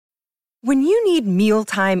When you need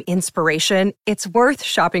mealtime inspiration, it's worth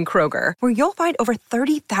shopping Kroger, where you'll find over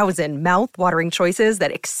 30,000 mouth-watering choices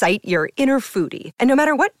that excite your inner foodie. And no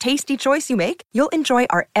matter what tasty choice you make, you'll enjoy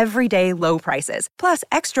our everyday low prices, plus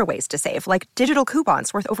extra ways to save, like digital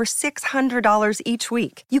coupons worth over $600 each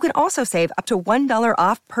week. You can also save up to $1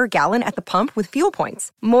 off per gallon at the pump with fuel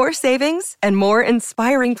points. More savings and more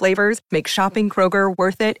inspiring flavors make shopping Kroger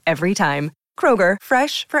worth it every time. Kroger,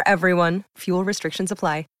 fresh for everyone. Fuel restrictions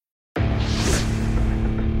apply.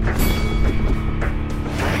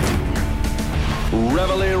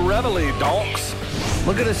 Reveille, reveille, donks.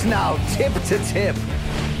 Look at us now, tip to tip.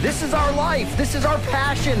 This is our life. This is our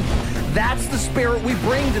passion. That's the spirit we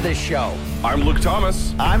bring to this show. I'm Luke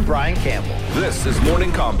Thomas. I'm Brian Campbell. This is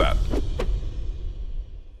Morning Combat.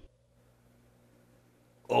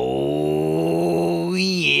 Oh,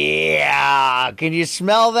 yeah. Can you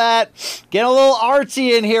smell that? Get a little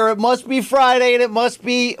artsy in here. It must be Friday and it must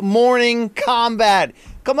be Morning Combat.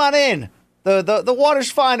 Come on in. The water's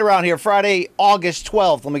fine around here. Friday, August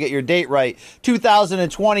 12th. Let me get your date right.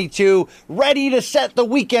 2022. Ready to set the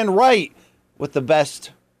weekend right with the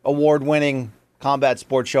best award-winning combat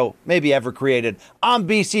sports show maybe ever created. I'm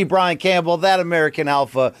BC Brian Campbell, that American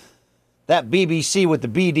Alpha, that BBC with the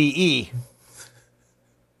BDE.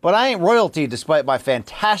 But I ain't royalty despite my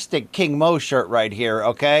fantastic King Mo shirt right here,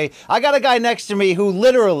 okay? I got a guy next to me who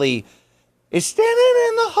literally is standing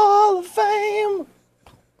in the Hall of Fame.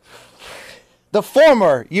 The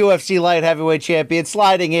former UFC light heavyweight champion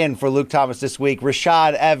sliding in for Luke Thomas this week,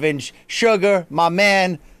 Rashad Evans. Sugar, my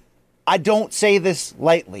man, I don't say this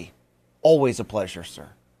lightly. Always a pleasure, sir.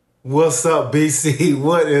 What's up, BC?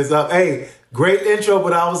 What is up? Hey, great intro,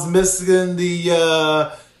 but I was missing the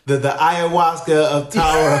ayahuasca of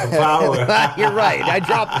Tower of Power. You're right.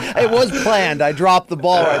 It was planned. I dropped the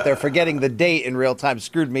ball right there. Forgetting the date in real time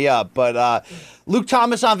screwed me up. But Luke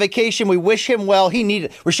Thomas on vacation. We wish him well. He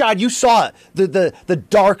needed Rashad, you saw it. The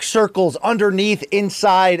dark circles underneath,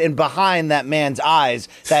 inside, and behind that man's eyes.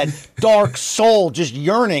 That dark soul just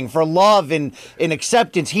yearning for love and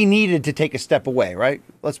acceptance. He needed to take a step away, right?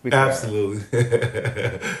 Let's be fair. Absolutely.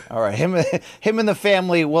 All right. Him and the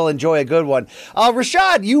family will enjoy a good one.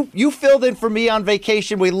 Rashad, you filled in for me on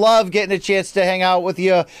vacation. We love getting a chance to hang out with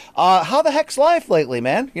you. How the heck's life lately,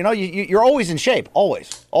 man? You know, you're always in shape.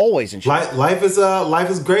 Always in shape. Life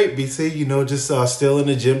is great, BC. You know, just still in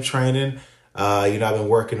the gym training. I've been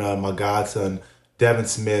working on my godson, Devin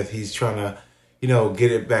Smith. He's trying to,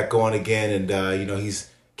 get it back going again. And,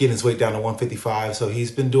 he's getting his weight down to 155. So he's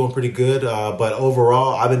been doing pretty good. But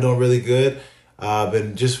overall, I've been doing really good. I've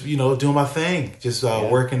been just, doing my thing. Just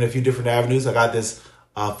working a few different avenues. I got this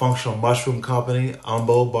functional mushroom company,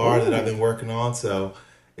 Umbo Bar, that I've been working on. So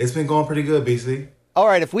it's been going pretty good, BC. All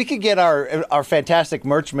right, if we could get our fantastic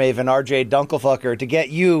merch maven, RJ Dunkelfucker, to get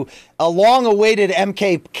you a long-awaited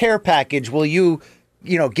MK care package, will you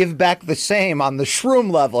give back the same on the shroom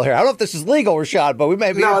level here? I don't know if this is legal, Rashad, but we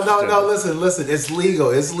may be. No. Listen. It's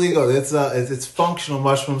legal. It's functional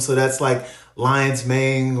mushrooms, so that's like lion's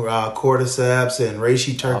mane, cordyceps, and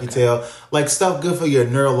reishi turkey tail, like stuff good for your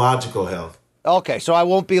neurological health. Okay, so I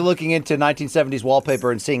won't be looking into 1970s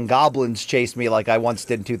wallpaper and seeing goblins chase me like I once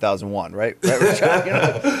did in 2001, right? No,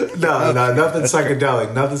 nothing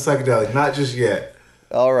psychedelic. Not just yet.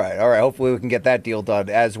 All right. Hopefully we can get that deal done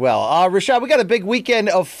as well. Rashad, we got a big weekend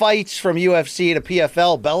of fights from UFC to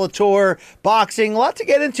PFL, Bellator, boxing, a lot to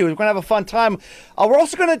get into. We're going to have a fun time. We're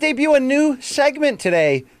also going to debut a new segment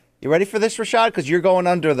today. You ready for this, Rashad? Because you're going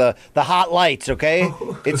under the hot lights, okay?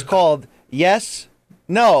 It's called Yes,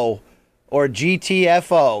 No, or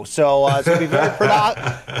GTFO. So it's going to be very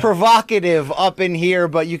provocative up in here,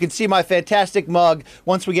 but you can see my fantastic mug.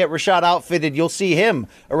 Once we get Rashad outfitted, you'll see him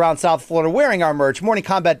around South Florida wearing our merch,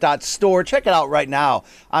 morningcombat.store. Check it out right now.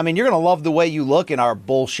 I mean, you're going to love the way you look in our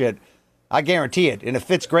bullshit. I guarantee it. And it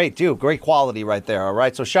fits great, too. Great quality right there, all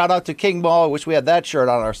right? So shout out to King Mo. I wish we had that shirt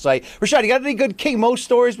on our site. Rashad, you got any good King Mo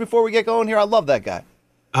stories before we get going here? I love that guy.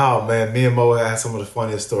 Oh, man, me and Mo had some of the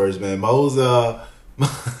funniest stories, man. Mo's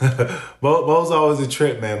always a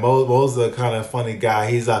trip, man. Mo's a kind of funny guy.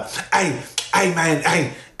 He's like, hey,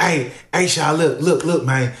 man, hey, Shaw, look,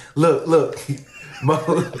 man, look.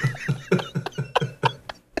 Mo.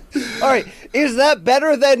 All right, is that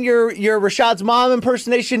better than your Rashad's mom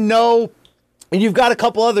impersonation? No. And you've got a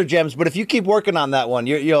couple other gems, but if you keep working on that one,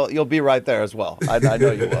 you'll be right there as well. I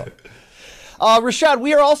know you will. Rashad,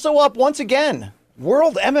 we are also up once again.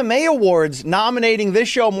 World MMA Awards nominating this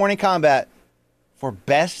show, Morning Combat, for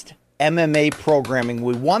Best MMA Programming.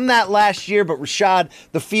 We won that last year, but Rashad,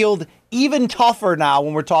 the field even tougher now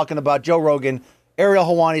when we're talking about Joe Rogan, Ariel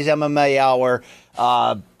Helwani's MMA Hour.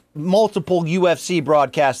 multiple UFC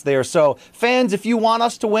broadcasts there. So fans, if you want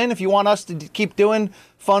us to win, if you want us to keep doing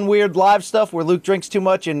fun, weird live stuff where Luke drinks too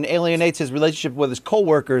much and alienates his relationship with his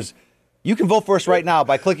coworkers, you can vote for us right now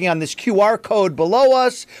by clicking on this QR code below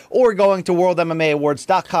us or going to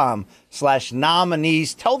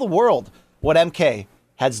worldmmaawards.com/nominees. Tell the world what MK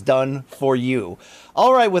has done for you.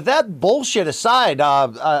 All right, with that bullshit aside,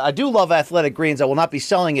 I do love Athletic Greens. I will not be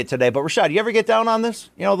selling it today, but Rashad, you ever get down on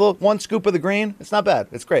this? You know, the one scoop of the green? It's not bad.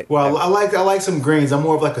 It's great. Well, I like some greens. I'm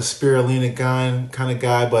more of like a spirulina kind of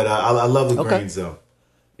guy, but I love the greens though.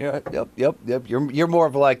 Yeah, yep. You're more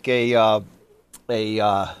of like a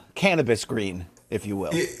cannabis green, if you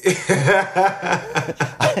will.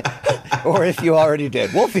 Or if you already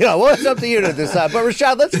did. Well, it's up to you to decide. But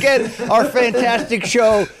Rashad, let's get our fantastic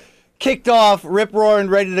show kicked off, rip-roaring,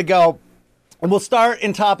 ready to go. And we'll start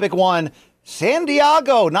in topic one. San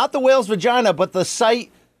Diego, not the whale's vagina, but the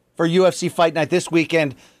site for UFC Fight Night this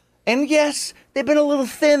weekend. And yes, they've been a little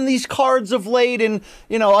thin, these cards of late, and,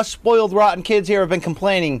 us spoiled, rotten kids here have been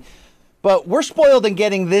complaining. But we're spoiled in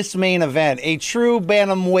getting this main event, a true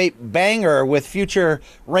bantamweight banger with future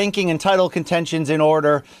ranking and title contentions in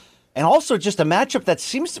order. And also just a matchup that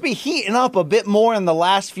seems to be heating up a bit more in the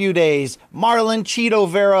last few days. Marlon Cheeto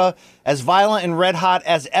Vera, as violent and red hot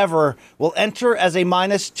as ever, will enter as a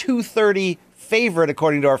minus 230 favorite,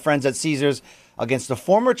 according to our friends at Caesars, against the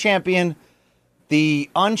former champion, the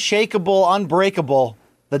unshakable, unbreakable,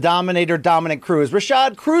 the Dominator, Dominic Cruz.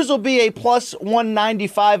 Rashad, Cruz will be a plus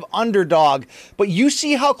 195 underdog, but you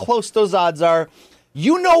see how close those odds are.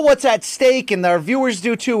 You know what's at stake, and our viewers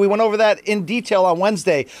do too. We went over that in detail on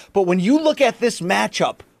Wednesday. But when you look at this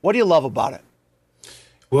matchup, what do you love about it?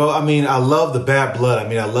 Well, I mean, I love the bad blood. I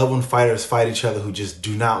mean, I love when fighters fight each other who just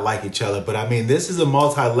do not like each other. But I mean, this is a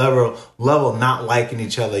multi-level not liking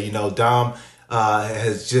each other. Dom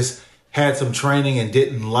has just had some training and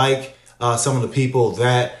didn't like some of the people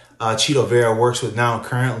that Cheeto Vera works with now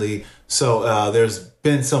currently. So there's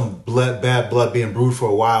been some bad blood being brewed for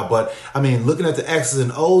a while. But, I mean, looking at the X's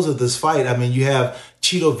and O's of this fight, I mean, you have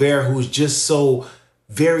Cheeto Vera, who is just so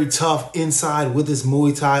very tough inside with his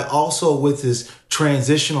Muay Thai, also with his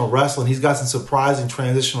transitional wrestling. He's got some surprising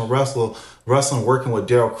transitional wrestling working with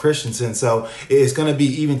Daryl Christensen. So it's going to be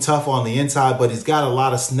even tough on the inside, but he's got a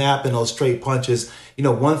lot of snap in those straight punches.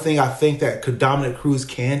 One thing I think that Dominic Cruz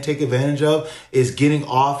can take advantage of is getting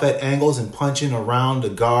off at angles and punching around the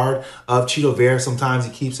guard of Cheeto Vera. Sometimes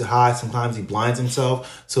he keeps it high, sometimes he blinds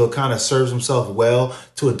himself. So it kind of serves himself well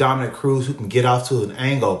to a Dominic Cruz who can get off to an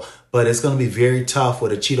angle. But it's going to be very tough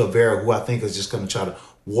with a Cheeto Vera, who I think is just going to try to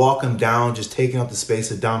walk him down, just taking up the space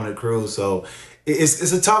of Dominic Cruz. So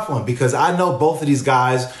it's a tough one because I know both of these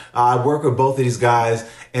guys. I work with both of these guys,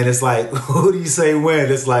 and it's like, who do you say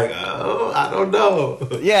win? It's like, oh, I don't know.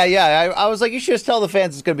 Yeah. I was like, you should just tell the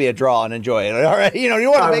fans it's going to be a draw and enjoy it. All right, you don't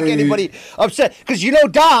want to make anybody upset because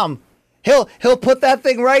Dom. He'll put that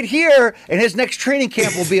thing right here, and his next training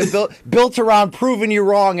camp will be built around proving you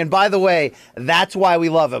wrong. And by the way, that's why we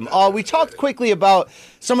love him. We talked quickly about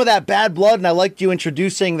some of that bad blood, and I liked you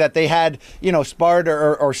introducing that they had, sparred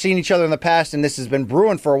or seen each other in the past, and this has been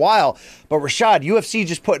brewing for a while. But Rashad, UFC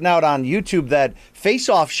just putting out on YouTube that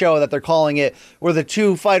face-off show that they're calling it, where the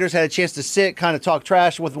two fighters had a chance to sit, kind of talk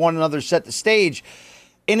trash with one another, set the stage.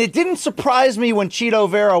 And it didn't surprise me when Cheeto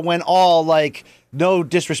Vera went all like, no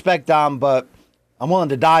disrespect, Dom, but I'm willing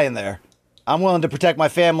to die in there. I'm willing to protect my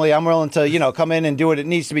family. I'm willing to, come in and do what it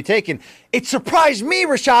needs to be taken. It surprised me,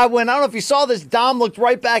 Rashad, when, I don't know if you saw this, Dom looked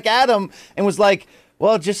right back at him and was like,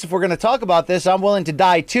 well, just if we're going to talk about this, I'm willing to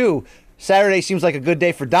die too. Saturday seems like a good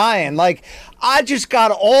day for dying. Like, I just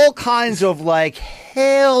got all kinds of like,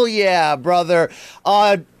 hell yeah, brother.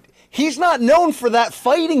 He's not known for that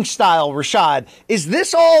fighting style, Rashad. Is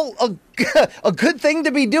this all a good thing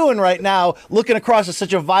to be doing right now, looking across at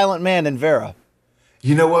such a violent man in Vera?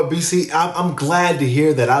 You know what, BC? I'm glad to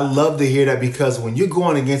hear that. I love to hear that because when you're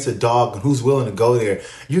going against a dog and who's willing to go there,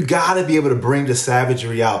 you got to be able to bring the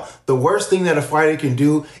savagery out. The worst thing that a fighter can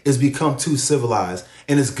do is become too civilized.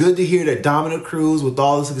 And it's good to hear that Dominic Cruz, with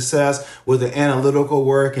all the success, with the analytical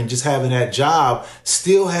work and just having that job,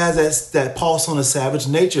 still has that pulse on a savage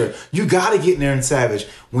nature. You got to get in there and savage.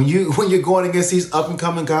 When you're going against these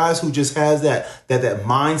up-and-coming guys who just has that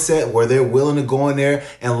mindset where they're willing to go in there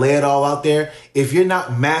and lay it all out there, if you're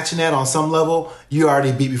not matching that on some level, you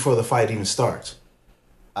already beat before the fight even starts.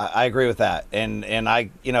 I agree with that. And I,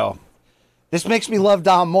 this makes me love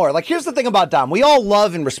Dom more. Like, here's the thing about Dom. We all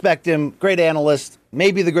love and respect him. Great analyst.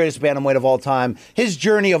 Maybe the greatest bantamweight of all time. His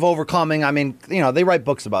journey of overcoming, I mean, they write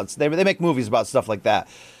books about it. They make movies about stuff like that.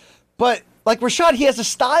 But like Rashad, he has a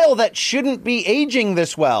style that shouldn't be aging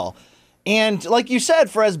this well. And like you said,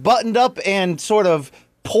 for as buttoned up and sort of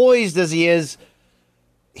poised as he is,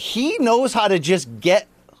 he knows how to just get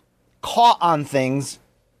caught on things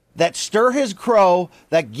that stir his crow,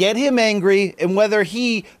 that get him angry, and whether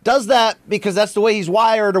he does that because that's the way he's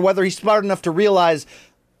wired or whether he's smart enough to realize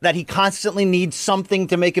that he constantly needs something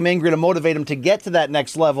to make him angry to motivate him to get to that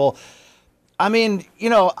next level. I mean,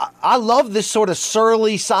 I love this sort of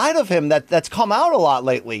surly side of him that's come out a lot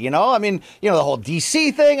lately, I mean, the whole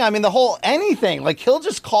DC thing, I mean, the whole anything, like he'll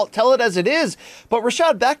just tell it as it is. But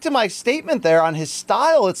Rashad, back to my statement there on his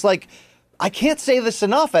style, it's like, I can't say this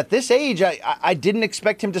enough. At this age, I didn't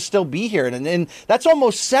expect him to still be here. And that's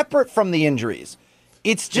almost separate from the injuries.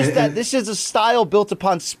 It's just that this is a style built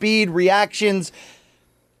upon speed, reactions.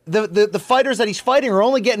 The fighters that he's fighting are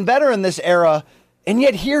only getting better in this era. And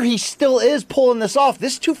yet here he still is pulling this off.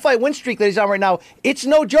 This 2-fight win streak that he's on right now, it's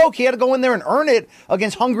no joke. He had to go in there and earn it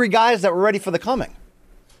against hungry guys that were ready for the coming.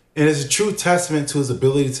 And it's a true testament to his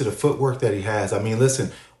ability to the footwork that he has. I mean,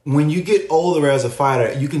 listen, when you get older as a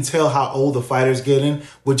fighter, you can tell how old the fighter's getting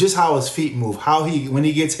with just how his feet move, when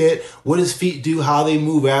he gets hit, what his feet do, how they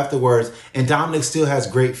move afterwards. And Dominic still has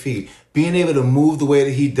great feet. Being able to move the way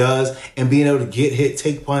that he does and being able to get hit,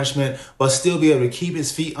 take punishment, but still be able to keep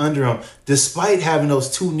his feet under him, despite having those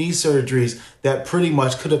 2 knee surgeries that pretty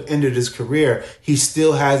much could have ended his career, he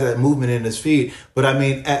still has that movement in his feet. But I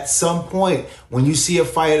mean, at some point, when you see a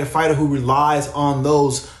fighter who relies on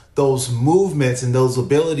those movements and those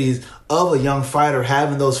abilities of a young fighter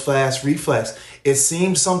having those fast reflex, it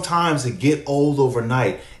seems sometimes to get old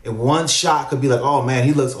overnight. And one shot could be like, oh man,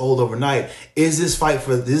 he looks old overnight. Is this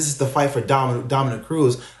the fight for Dominic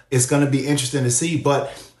Cruz? It's going to be interesting to see.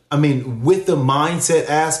 But I mean, with the mindset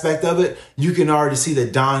aspect of it, you can already see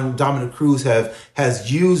that Dominic Cruz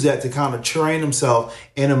has used that to kind of train himself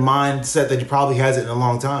in a mindset that he probably hasn't in a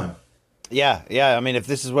long time. Yeah. I mean, if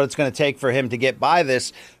this is what it's going to take for him to get by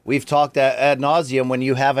this, we've talked ad nauseum. When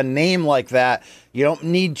you have a name like that, you don't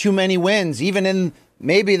need too many wins, even in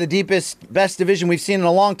maybe the deepest, best division we've seen in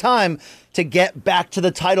a long time, to get back to the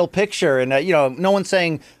title picture. And, no one's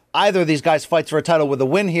saying either of these guys fights for a title with a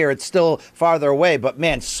win here. It's still farther away. But,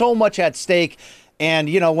 man, so much at stake. And,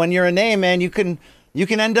 when you're a name, man, you can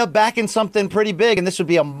end up backing something pretty big. And this would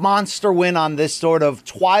be a monster win on this sort of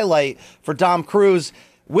twilight for Dom Cruz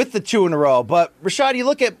with the 2 in a row. But, Rashad, you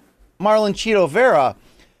look at Marlon Chito Vera,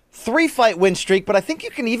 3-fight win streak, but I think you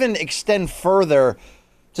can even extend further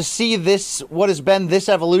to see this, what has been this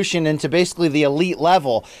evolution into basically the elite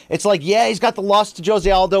level. It's like, yeah, he's got the loss to Jose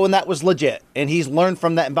Aldo, and that was legit, and he's learned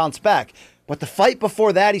from that and bounced back. But the fight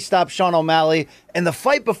before that, he stopped Sean O'Malley, and the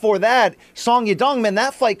fight before that, Song Yadong, man,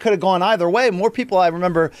 that fight could have gone either way. More people, I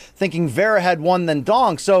remember, thinking Vera had won than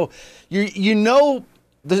Dong. So you know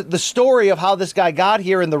the story of how this guy got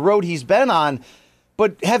here and the road he's been on.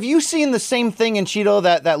 But have you seen the same thing in Chito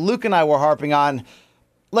that Luke and I were harping on?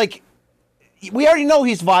 Like, we already know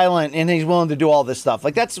he's violent and he's willing to do all this stuff.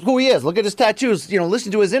 Like, that's who he is. Look at his tattoos,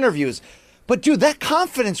 listen to his interviews. But, dude, that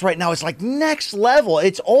confidence right now is like next level.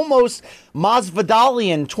 It's almost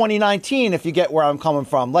Masvidalian 2019, if you get where I'm coming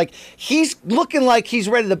from. Like, he's looking like he's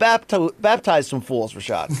ready to baptize some fools,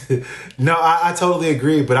 Rashad. No, I totally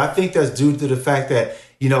agree. But I think that's due to the fact that,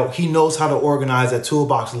 he knows how to organize that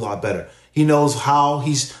toolbox a lot better. He knows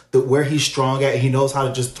where he's strong at. He knows how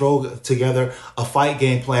to just throw together a fight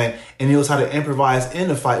game plan, and he knows how to improvise in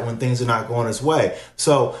the fight when things are not going his way.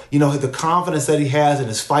 So, the confidence that he has in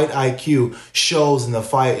his fight IQ shows in the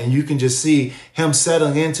fight, and you can just see him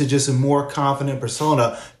settling into just a more confident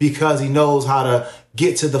persona because he knows how to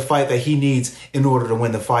get to the fight that he needs in order to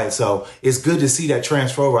win the fight. So it's good to see that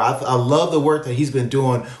transfer over. I love the work that he's been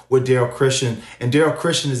doing with Daryl Christian. And Daryl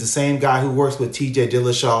Christian is the same guy who works with TJ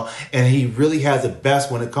Dillashaw, and he really has the best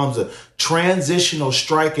when it comes to transitional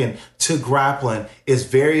striking to grappling. Is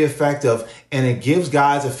very effective, and it gives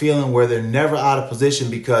guys a feeling where they're never out of position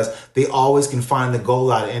because they always can find the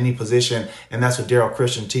goal out of any position, and that's what Daryl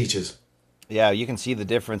Christian teaches. Yeah, you can see the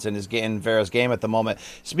difference in Vera's game at the moment.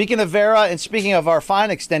 Speaking of Vera, and speaking of our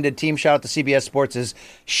fine extended team, shout out to CBS Sports'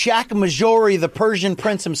 Shaq Majori, the Persian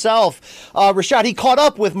Prince himself. Rashad, he caught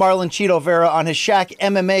up with Marlon Chito Vera on his Shaq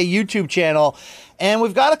MMA YouTube channel. And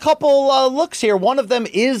we've got a couple looks here. One of them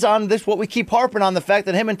is on this, what we keep harping on, the fact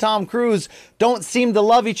that him and Tom Cruise don't seem to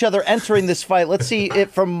love each other entering this fight. Let's see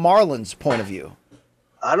it from Marlon's point of view.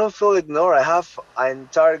 I don't feel ignored. I have an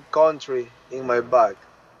entire country in my back.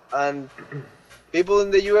 And people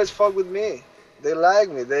in the U.S. fuck with me. They like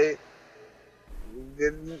me.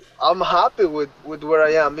 I'm happy with where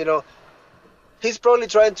I am. He's probably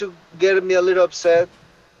trying to get me a little upset,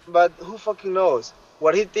 but who fucking knows?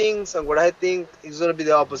 What he thinks and what I think is going to be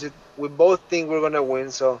the opposite. We both think we're going to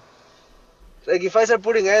win, so Like if I start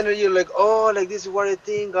putting energy, like, oh, like this is what I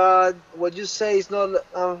think. What you say is not.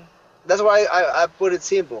 That's why I put it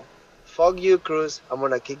simple. Fuck you, Cruz. I'm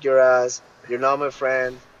gonna kick your ass. You're not my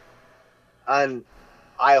friend, and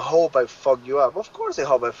I hope I fuck you up. Of course, I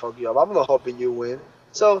hope I fuck you up. I'm not hoping you win.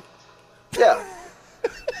 So, yeah,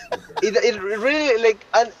 it really like,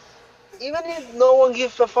 and even if no one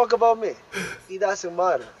gives a fuck about me, it doesn't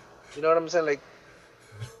matter. You know what I'm saying? Like,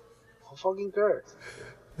 who fucking cares?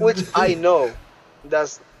 Which I know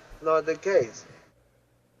that's not the case.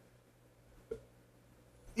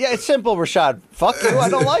 Yeah, it's simple, Rashad. Fuck you. I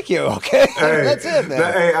don't like you. Okay, Hey, that's it, man.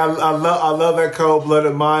 Hey, I love that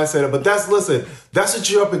cold-blooded mindset. But listen, that's what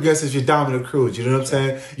you're up against if you're Dominic Cruz. You know what I'm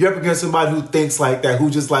saying? You're up against somebody who thinks like that, who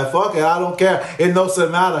just like, fuck it, I don't care. It no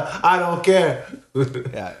matter. I don't care.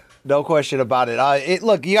 Yeah. No question about it.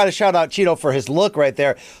 Look, you got to shout out Cheeto for his look right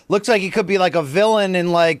there. Looks like he could be like a villain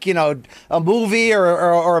in like, you know, a movie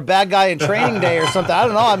or a bad guy in Training Day or something. I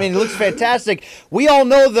don't know. I mean, it looks fantastic. We all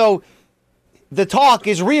know, though, the talk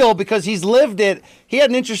is real because he's lived it. He had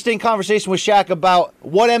an interesting conversation with Shaq about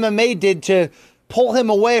what MMA did to pull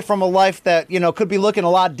him away from a life that, you know, could be looking a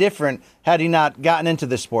lot different had he not gotten into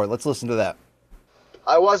this sport. Let's listen to that.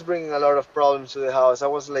 I was bringing a lot of problems to the house. I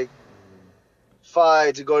was like,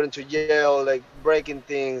 fights, going to jail, like breaking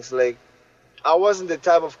things. Like, I wasn't the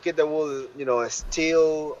type of kid that would, you know,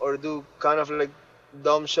 steal or do kind of like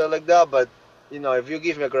dumb shit like that. But, you know, if you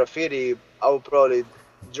give me a graffiti, I would probably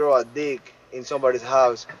draw a dick in somebody's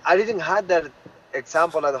house. I didn't have that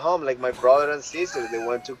example at home. Like my brother and sister, they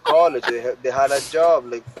went to college, they had a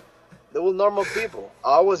job. Like, they were normal people.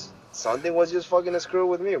 Something was just fucking screwed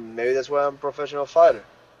with me. Maybe that's why I'm a professional fighter.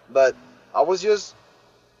 But I was just,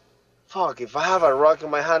 fuck, if I have a rock in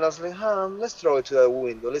my hand, I was like, let's throw it to the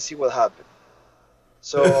window. Let's see what happens.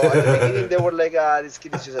 So at the beginning, they were like, this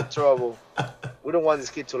kid is just a trouble. We don't want this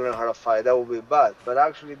kid to learn how to fight. That would be bad. But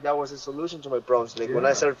actually, that was a solution to my problems. Like, when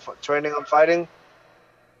I started training and fighting,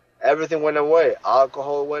 everything went away.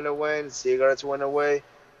 Alcohol went away, cigarettes went away,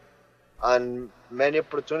 and many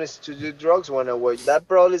opportunities to do drugs went away. That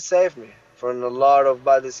probably saved me from a lot of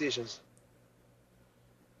bad decisions.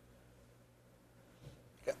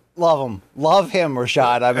 Love him. Love him,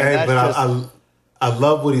 Rashad. I mean, Hey, that's but just... I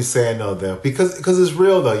love what he's saying though, because it's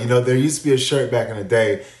real though. You know, there used to be a shirt back in the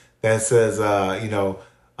day that says,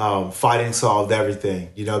 fighting solved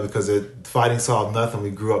everything. You know, because fighting solved nothing.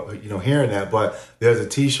 We grew up, you know, hearing that. But there's a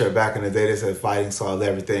T-shirt back in the day that said fighting solved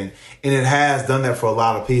everything, and it has done that for a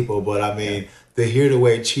lot of people. But I mean, to hear the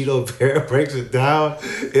way Cheeto Vera breaks it down,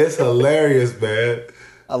 it's hilarious, man.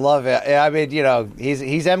 I love it. I mean, you know, he's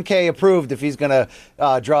MK approved if he's going to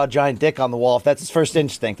draw a giant dick on the wall, if that's his first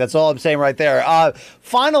instinct. That's all I'm saying right there.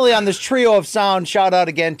 Finally, on this trio of sound, shout out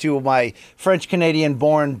again to my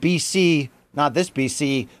French-Canadian-born BC, not this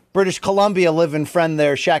BC, British Columbia living friend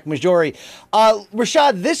there, Shaq Majori.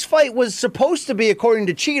 Rashad, this fight was supposed to be, according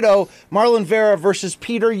to Cheeto, Marlon Vera versus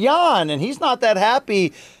Peter Yan, and he's not that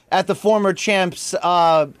happy at the former champ's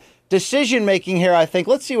decision-making here, I think.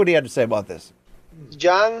 Let's see what he had to say about this.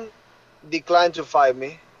 Jan declined to fight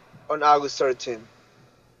me on August 13th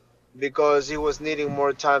because he was needing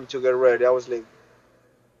more time to get ready. I was like,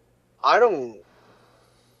 I'm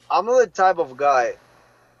not the type of guy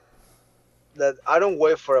that I don't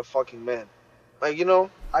wait for a fucking man. Like, you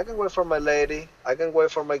know, I can wait for my lady, I can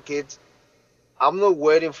wait for my kids. I'm not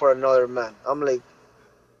waiting for another man. I'm like,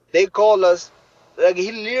 they call us, like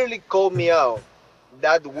he literally called me out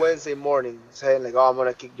that Wednesday morning saying like, oh, I'm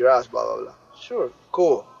gonna kick your ass, blah, blah, blah. Sure,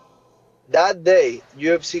 cool. That day,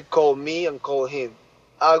 UFC called me and called him.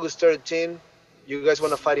 August 13, you guys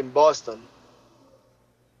want to fight in Boston.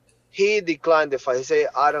 He declined the fight. He said,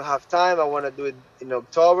 I don't have time. I want to do it in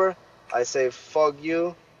October. I say, fuck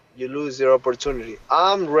you. You lose your opportunity.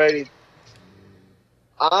 I'm ready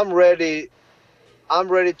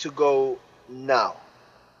to go now.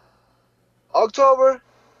 October,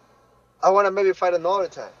 I want to maybe fight another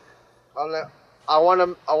time. I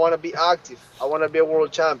want to be active. I want to be a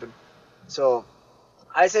world champion. So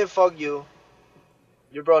I say, fuck you.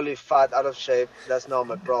 You're probably fat, out of shape. That's not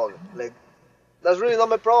my problem. Like, that's really not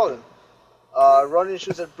my problem. Running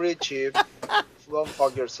shoes are pretty cheap. Go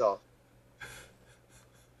fuck yourself.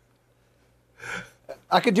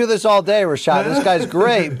 I could do this all day, Rashad. This guy's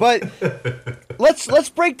great. But let's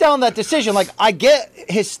break down that decision. Like, I get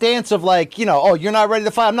his stance of like, you know, oh, you're not ready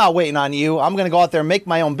to fight. I'm not waiting on you. I'm going to go out there and make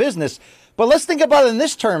my own business. But let's think about it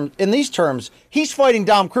in these terms. He's fighting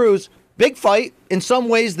Dom Cruz. Big fight. In some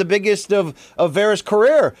ways, the biggest of Vera's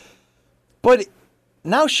career. But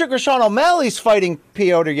now Sugar Sean O'Malley's fighting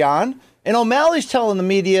Petr Yan. And O'Malley's telling the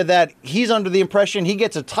media that he's under the impression he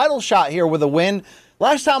gets a title shot here with a win.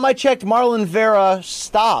 Last time I checked, Marlon Vera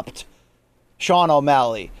stopped Sean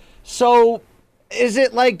O'Malley. So is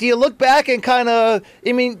it like, do you look back and kind of,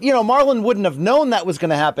 I mean, Marlon wouldn't have known that was going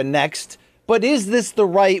to happen next, but is this the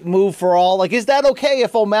right move for all? Like, is that okay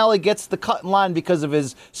if O'Malley gets the cut in line because of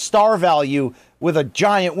his star value with a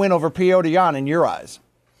giant win over Petr Yan in your eyes?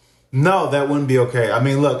 No, that wouldn't be okay. I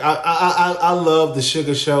mean, look, I love the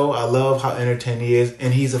Sugar Show. I love how entertaining he is,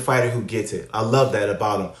 and he's a fighter who gets it. I love that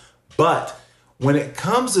about him. But when it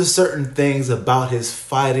comes to certain things about his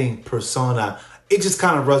fighting persona, it just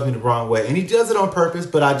kind of rubs me the wrong way. And he does it on purpose,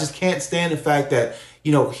 but I just can't stand the fact that,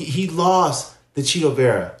 he lost the Chito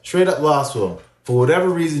Vera. Straight up lost to him. For whatever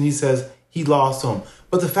reason, he says he lost to him.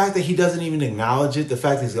 But the fact that he doesn't even acknowledge it, the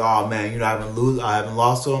fact that he's, oh man, I haven't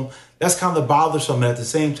lost to him, that's kind of bothersome. And at the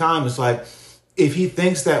same time, it's like, if he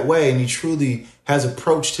thinks that way and he truly has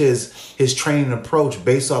approached his training approach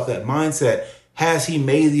based off that mindset, has he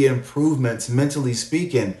made the improvements, mentally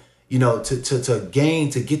speaking,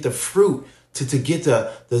 to get the fruit, to get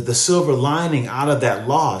the silver lining out of that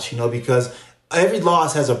loss, because every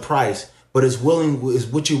loss has a price. But is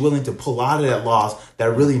what you're willing to pull out of that loss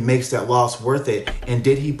that really makes that loss worth it? And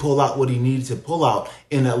did he pull out what he needed to pull out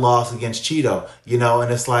in that loss against Chito?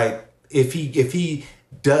 And it's like, if he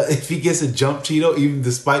gets a jump Chito, even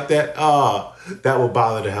despite that, that will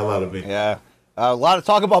bother the hell out of me. Yeah. A lot of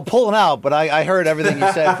talk about pulling out, but I heard everything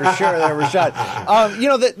you said for sure there,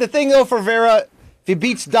 Rashad. The thing, though, for Vera, if he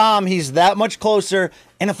beats Dom, he's that much closer.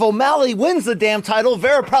 And if O'Malley wins the damn title,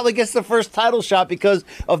 Vera probably gets the first title shot because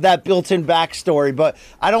of that built-in backstory. But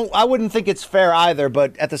I wouldn't think it's fair either.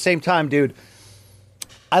 But at the same time, dude,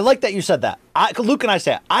 I like that you said that. Luke and I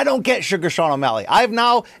say it. I don't get Sugar Sean O'Malley. I've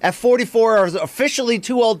now, at 44, is officially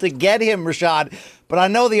too old to get him, Rashad. But I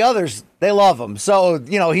know the others, they love him. So,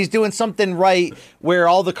 he's doing something right where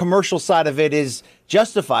all the commercial side of it is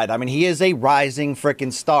justified. I mean, he is a rising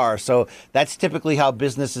freaking star. So that's typically how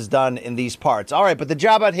business is done in these parts. All right, but the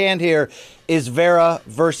job at hand here is Vera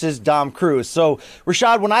versus Dom Cruz. So,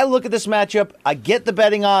 Rashad, when I look at this matchup, I get the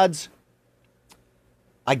betting odds.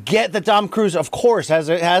 I get that Dom Cruz, of course, has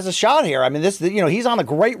a shot here. I mean, he's on a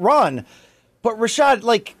great run. But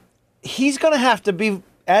Rashad, he's going to have to be,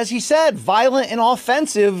 as he said, violent and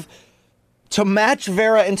offensive to match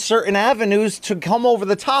Vera in certain avenues to come over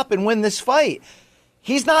the top and win this fight.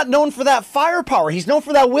 He's not known for that firepower. He's known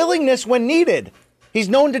for that willingness when needed. He's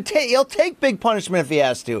known to he'll take big punishment if he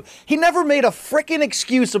has to. He never made a freaking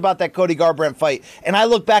excuse about that Cody Garbrandt fight. And I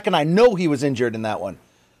look back and I know he was injured in that one.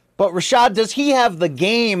 But Rashad, does he have the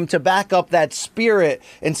game to back up that spirit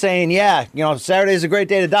and saying, yeah, Saturday's a great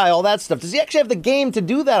day to die, all that stuff? Does he actually have the game to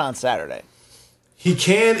do that on Saturday? He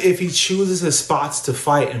can if he chooses his spots to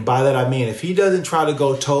fight. And by that I mean, if he doesn't try to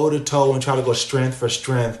go toe-to-toe and try to go strength for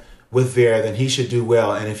strength with Vera, then he should do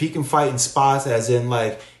well. And if he can fight in spots, as in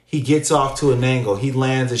he gets off to an angle, he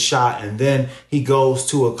lands a shot, and then he goes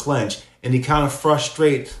to a clinch, and he kind of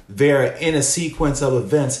frustrates Vera in a sequence of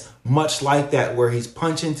events, much like that, where he's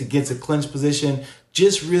punching to get to clinch position,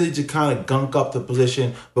 just really to kind of gunk up the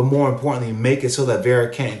position, but more importantly, make it so that Vera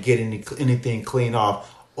can't get anything clean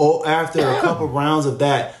off. Or after a couple rounds of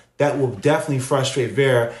that will definitely frustrate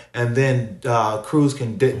Vera, and then Cruz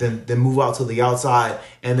can then move out to the outside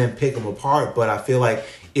and then pick him apart. But I feel like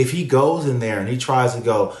if he goes in there and he tries to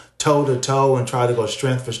go toe-to-toe and try to go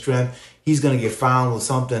strength for strength, he's going to get found with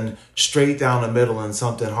something straight down the middle and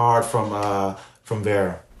something hard from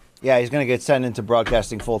Vera. Yeah, he's going to get sent into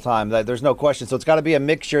broadcasting full-time. There's no question. So it's got to be a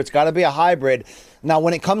mixture. It's got to be a hybrid. Now,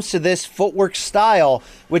 when it comes to this footwork style,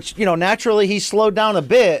 which, naturally he slowed down a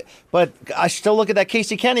bit, but I still look at that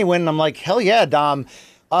Casey Kenny win, and I'm like, hell yeah, Dom.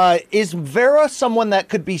 Is Vera someone that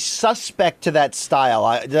could be suspect to that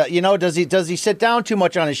style? Does he sit down too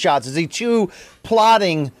much on his shots? Is he too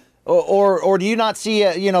plodding? Or do you not see,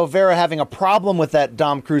 Vera having a problem with that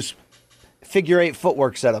Dom Cruz figure 8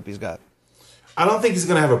 footwork setup he's got? I don't think he's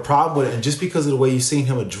going to have a problem with it. And just because of the way you've seen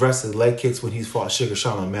him address the leg kicks when he's fought Sugar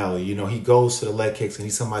Sean O'Malley, he goes to the leg kicks, and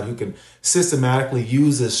he's somebody who can systematically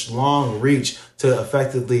use this long reach to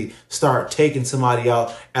effectively start taking somebody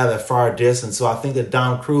out at a far distance. So I think that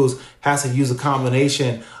Dom Cruz has to use a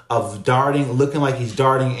combination of darting, looking like he's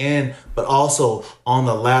darting in, but also on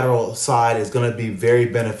the lateral side is going to be very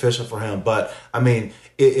beneficial for him. But I mean,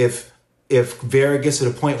 if Vera gets to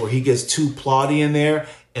the point where he gets too ploddy in there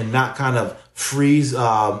and not kind of freeze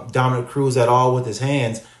Dominic Cruz at all with his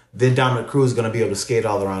hands, then Dominic Cruz is going to be able to skate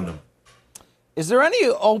all around him. Is there any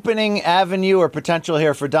opening avenue or potential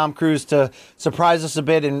here for Dom Cruz to surprise us a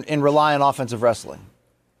bit and rely on offensive wrestling?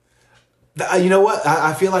 You know what?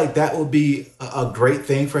 I feel like that would be a great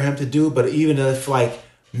thing for him to do, but even if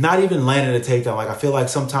not even landing a takedown, I feel like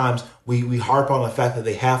sometimes we harp on the fact that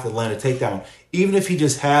they have to land a takedown. Even if he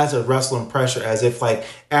just has a wrestling pressure, as if like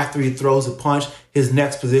after he throws a punch, his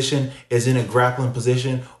next position is in a grappling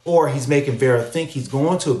position, or he's making Vera think he's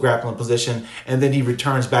going to a grappling position, and then he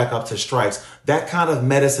returns back up to strikes. That kind of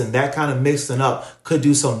medicine, that kind of mixing up could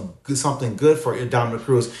do something good for Dominic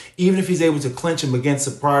Cruz. Even if he's able to clinch him against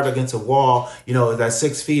a wall, that's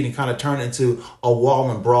 6 feet, and kind of turn it into a wall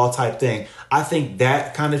and brawl type thing. I think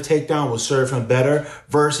that kind of takedown will serve him better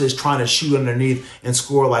versus trying to shoot underneath and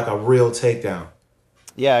score like a real takedown.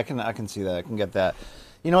 Yeah, I can see that. I can get that.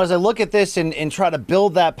 As I look at this and try to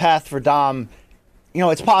build that path for Dom,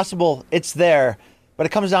 it's possible, it's there, but it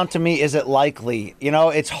comes down to me, is it likely?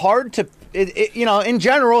 It's hard to, in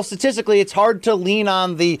general, statistically, it's hard to lean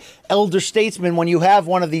on the elder statesman when you have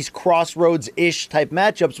one of these crossroads-ish type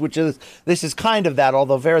matchups, this is kind of that,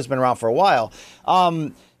 although Vera's been around for a while.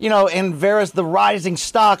 And Vera's the rising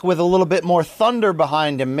stock with a little bit more thunder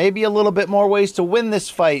behind him, maybe a little bit more ways to win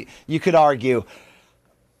this fight, you could argue.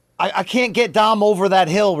 I can't get Dom over that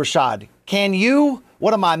hill, Rashad. Can you?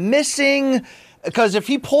 What am I missing? Because if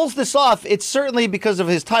he pulls this off, it's certainly because of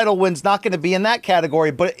his title wins not going to be in that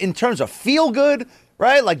category. But in terms of feel good,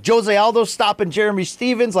 right? Like Jose Aldo stopping Jeremy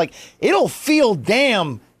Stevens, like it'll feel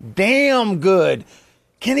damn good.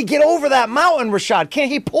 Can he get over that mountain, Rashad? Can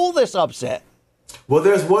he pull this upset? Well,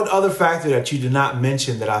 there's one other factor that you did not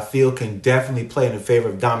mention that I feel can definitely play in the favor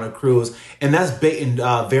of Dominic Cruz, and that's baiting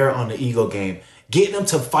Vera on the ego game. Getting him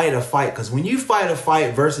to fight a fight, because when you fight a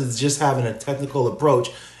fight versus just having a technical approach,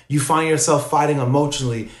 you find yourself fighting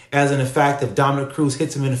emotionally, as in the fact if Dominic Cruz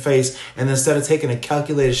hits him in the face and instead of taking a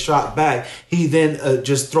calculated shot back, he then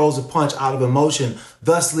just throws a punch out of emotion,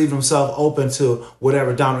 thus leaving himself open to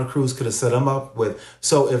whatever Dominic Cruz could have set him up with.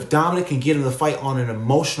 So if Dominic can get him to fight on an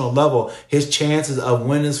emotional level, his chances of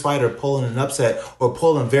winning this fight or pulling an upset or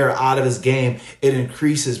pulling Vera out of his game, it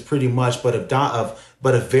increases pretty much. But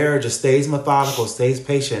if Vera just stays methodical, stays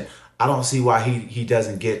patient, I don't see why he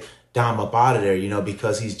doesn't get Dom up out of there,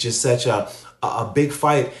 because he's just such a big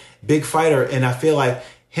fighter. And I feel like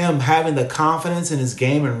him having the confidence in his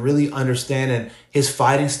game and really understanding his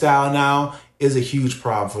fighting style now is a huge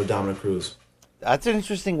problem for Dominic Cruz. That's an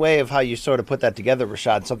interesting way of how you sort of put that together,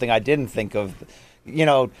 Rashad. Something I didn't think of.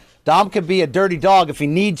 Dom could be a dirty dog if he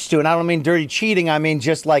needs to, and I don't mean dirty cheating. I mean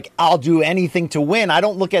just like, I'll do anything to win. I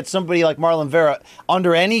don't look at somebody like Marlon Vera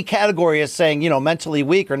under any category as saying, mentally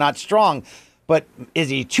weak or not strong. But is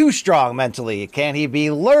he too strong mentally? Can he be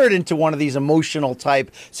lured into one of these emotional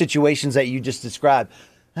type situations that you just described?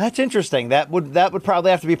 That's interesting. That would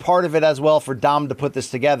probably have to be part of it as well for Dom to put this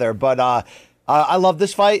together. But I love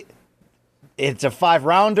this fight. It's a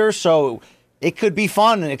 5-rounder, so it could be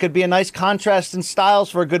fun, and it could be a nice contrast in styles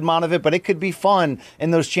for a good amount of it, but it could be fun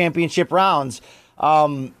in those championship rounds.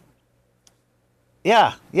 We're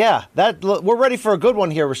ready for a good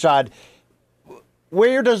one here, Rashad.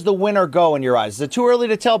 Where does the winner go in your eyes? Is it too early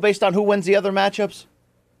to tell based on who wins the other matchups?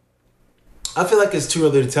 I feel like it's too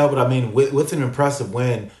early to tell, but I mean, with an impressive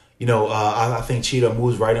win, I think Cheetah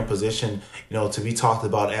moves right in position, to be talked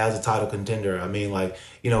about as a title contender. I mean,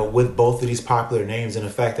 with both of these popular names and the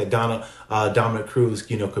fact that Dominic Cruz,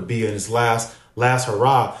 could be in his last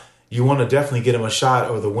hurrah, you want to definitely get him a shot,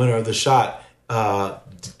 or the winner of the shot, a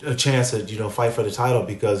chance to, fight for the title,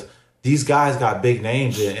 because these guys got big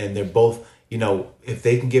names and they're both, if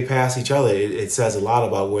they can get past each other, it says a lot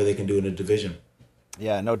about where they can do in the division.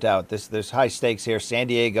 Yeah, no doubt. There's high stakes here. San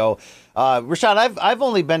Diego. Rashad, I've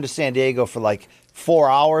only been to San Diego for like 4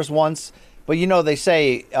 hours once, but they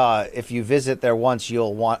say if you visit there once,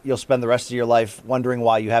 you'll spend the rest of your life wondering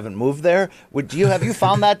why you haven't moved there. Have you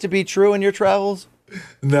found that to be true in your travels?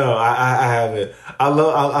 No, I haven't.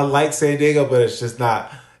 I like San Diego, but it's just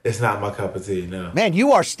not. It's not my cup of tea, no. Man,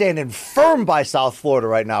 you are standing firm by South Florida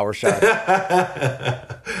right now, Rashad.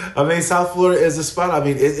 I mean, South Florida is a spot. I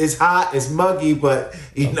mean, it's hot, it's muggy, but,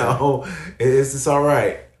 it's all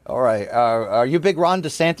right. All right. Are you a big Ron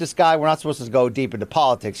DeSantis guy? We're not supposed to go deep into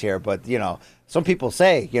politics here, but, some people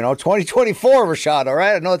say, 2024, Rashad, all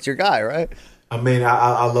right? I know it's your guy, right? I mean,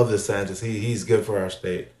 I love DeSantis. He's good for our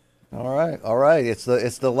state. All right. It's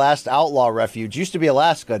the last outlaw refuge. Used to be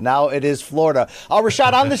Alaska. Now it is Florida.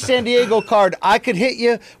 Rashad, on the San Diego card, I could hit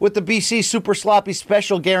you with the BC Super Sloppy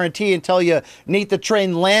Special Guarantee and tell you Nate the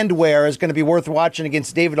Train Landwehr is going to be worth watching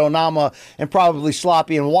against David Onama and probably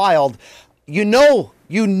Sloppy and Wild. You know,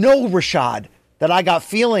 Rashad, that I got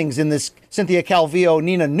feelings in this Cynthia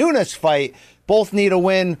Calvillo-Nina Nunes fight. Both need a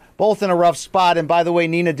win, both in a rough spot. And by the way,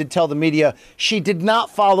 Nina did tell the media she did not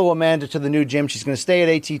follow Amanda to the new gym. She's going to stay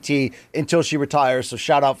at ATT until she retires. So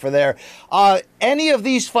shout out for there. Any of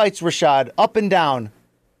these fights, Rashad, up and down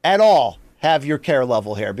at all, have your care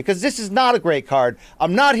level here, because this is not a great card.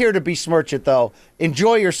 I'm not here to besmirch it, though.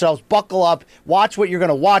 Enjoy yourselves. Buckle up. Watch what you're going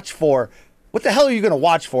to watch for. What the hell are you going to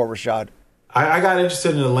watch for, Rashad? I got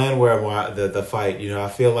interested in the Landwehr the fight. I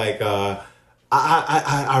feel like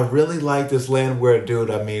I really like this Landwehr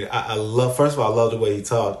dude. I mean, I love. First of all, I love the way he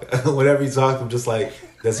talked. Whenever he talks, I'm just like,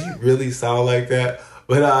 does he really sound like that?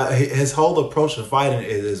 But his whole approach to fighting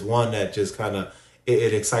is one that just kind of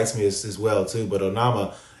it excites me as well too. But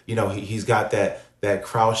Onama, he's got that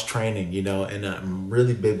Krause training, and I'm a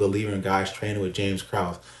really big believer in guys training with James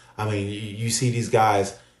Krause. I mean, you see these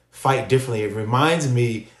guys fight differently. It reminds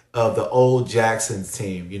me of the old Jackson's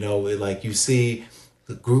team. Like you see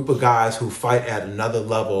the group of guys who fight at another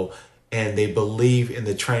level, and they believe in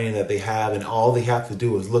the training that they have, and all they have to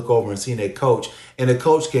do is look over and see their coach, and the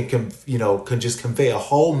coach can just convey a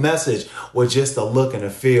whole message with just a look and a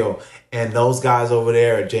feel. And those guys over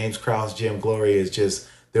there, James Krause, Jim Glory, is just,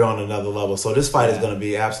 they're on another level. So this fight is going to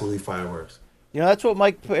be absolutely fireworks. That's what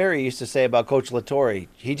Mike Perry used to say about Coach Latore.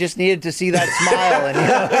 He just needed to see that smile,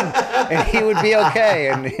 and he would be okay.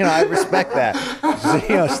 And I respect that.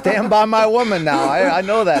 So, stand by my woman now. I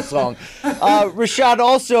know that song. Rashad,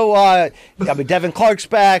 also, Devin Clark's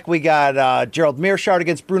back. We got Gerald Mearshart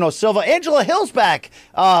against Bruno Silva. Angela Hill's back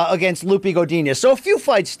against Lupe Godinez. So a few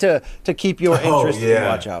fights to keep your interest and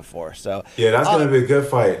watch out for. So that's going to be a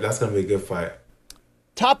good fight.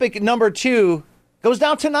 Topic number 2 goes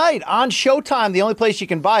down tonight on Showtime, the only place you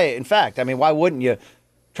can buy it. In fact, why wouldn't you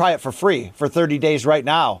try it for free for 30 days right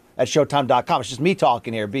now at Showtime.com? It's just me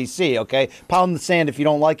talking here, BC, okay? Pound the sand if you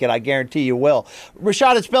don't like it. I guarantee you will.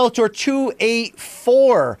 Rashad, it's Bellator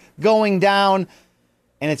 284 going down,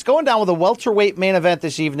 and it's going down with a welterweight main event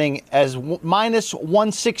this evening as minus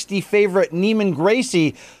 160 favorite Neiman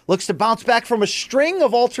Gracie looks to bounce back from a string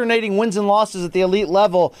of alternating wins and losses at the elite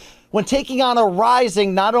level when taking on a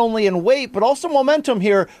rising, not only in weight, but also momentum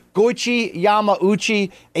here, Goichi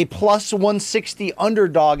Yamauchi, a plus 160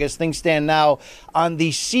 underdog as things stand now on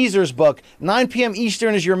the Caesars book. 9 p.m.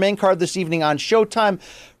 Eastern is your main card this evening on Showtime.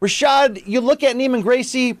 Rashad, you look at Neiman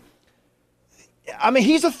Gracie,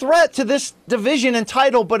 he's a threat to this division and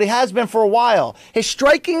title, but it has been for a while. His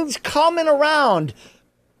striking's coming around,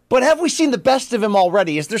 but have we seen the best of him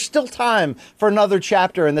already? Is there still time for another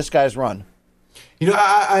chapter in this guy's run?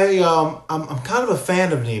 I'm kind of a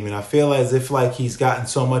fan of Neiman. I feel as if he's gotten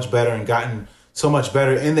so much better and gotten so much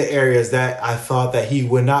better in the areas that I thought that he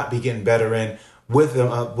would not be getting better in. With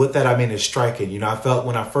him, with that I mean his striking. I felt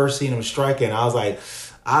when I first seen him striking, I was like,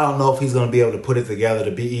 I don't know if he's going to be able to put it together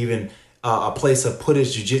to be even a place to put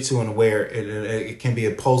his jiu-jitsu in where it can be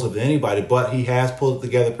opposable to anybody. But he has pulled it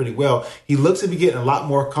together pretty well. He looks to be getting a lot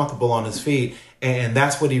more comfortable on his feet, and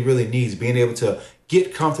that's what he really needs, being able to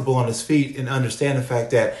get comfortable on his feet and understand the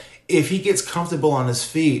fact that if he gets comfortable on his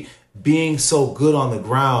feet, being so good on the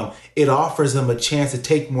ground, it offers him a chance to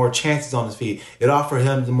take more chances on his feet. It offers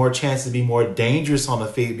him the more chance to be more dangerous on the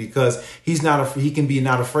feet because he can be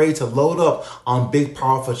not afraid to load up on big,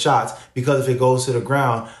 powerful shots because if it goes to the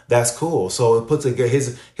ground, that's cool. So it puts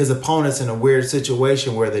his opponents in a weird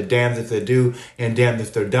situation where they're damned if they do and damned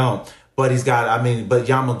if they don't. But but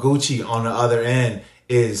Yamaguchi on the other end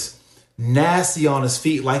is nasty on his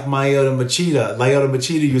feet like Lyoto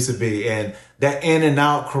Machida used to be, and that in and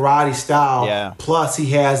out karate style. Yeah. Plus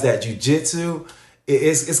he has that jiu-jitsu.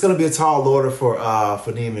 It's going to be a tall order for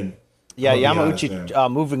Neiman. Yeah,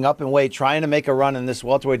 Yamauchi moving up in weight, trying to make a run in this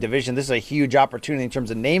welterweight division. This is a huge opportunity in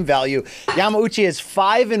terms of name value. Yamauchi is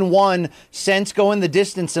 5-1 since going the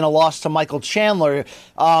distance in a loss to Michael Chandler.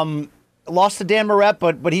 Lost to Dan Moret,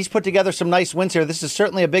 but he's put together some nice wins here. This is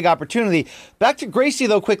certainly a big opportunity. Back to Gracie,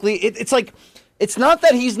 though, quickly. It's not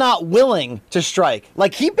that he's not willing to strike.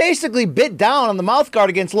 He basically bit down on the mouth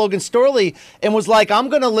guard against Logan Storley and was like, I'm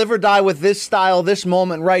going to live or die with this style, this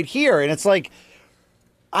moment right here. And it's like,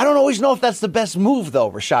 I don't always know if that's the best move,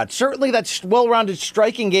 though, Rashad. Certainly that well-rounded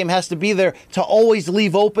striking game has to be there to always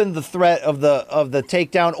leave open the threat of the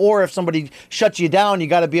takedown, or if somebody shuts you down, you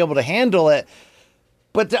got to be able to handle it.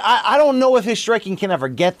 But I don't know if his striking can ever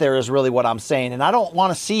get there is really what I'm saying. And I don't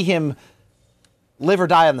want to see him live or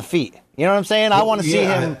die on the feet. You know what I'm saying? I want to see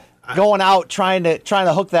him going out trying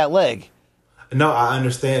to hook that leg. No, I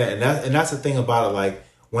understand that. And that's the thing about it.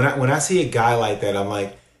 When I see a guy like that, I'm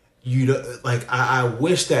like, I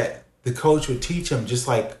wish that the coach would teach him just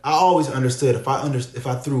I always understood if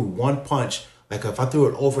I threw one punch, if I threw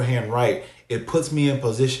an overhand right, it puts me in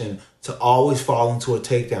position to always fall into a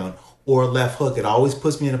takedown. Or a left hook. It always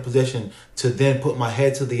puts me in a position to then put my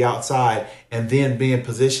head to the outside and then be in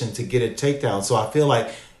position to get a takedown. So I feel like,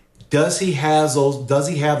 does he have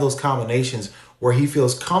those combinations where he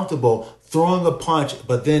feels comfortable throwing a punch,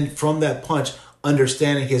 but then from that punch,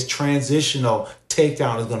 understanding his transitional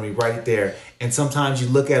takedown is going to be right there. And sometimes you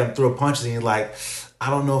look at him throw punches and you're like, I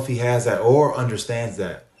don't know if he has that or understands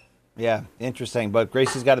that. Yeah, interesting. But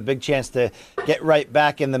Gracie's got a big chance to get right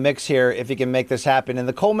back in the mix here if he can make this happen. In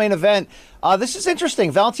the co-main event, this is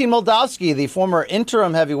interesting. Valentin Moldavsky, the former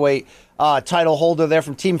interim heavyweight title holder there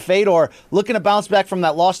from Team Fedor, looking to bounce back from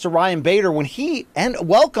that loss to Ryan Bader when he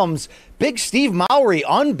welcomes Big Steve Mowry,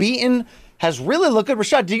 unbeaten, has really looked good.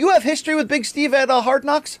 Rashad, do you have history with Big Steve at Hard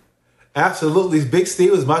Knocks? Absolutely. Big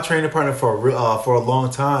Steve was my training partner for a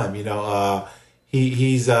long time. You know,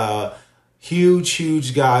 he's a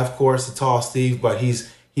huge guy, of course, the tall Steve, but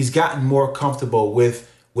he's gotten more comfortable with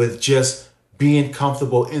just being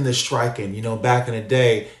comfortable in the striking. You know, back in the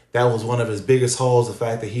day, that was one of his biggest holes, the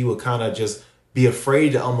fact that he would kind of just be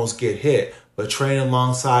afraid to almost get hit. But training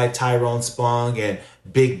alongside Tyrone Spong and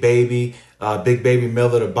Big Baby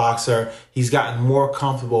Miller, the boxer, he's gotten more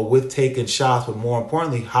comfortable with taking shots, but more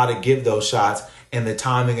importantly, how to give those shots and the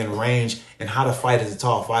timing and range and how to fight as a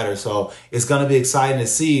tall fighter. So it's going to be exciting to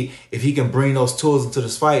see if he can bring those tools into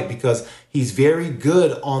this fight because he's very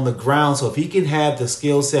good on the ground. So if he can have the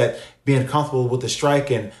skill set, being comfortable with the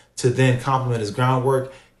striking to then complement his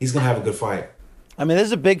groundwork, he's going to have a good fight. I mean, this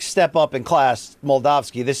is a big step up in class,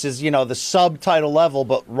 Moldavsky. This is, the subtitle level,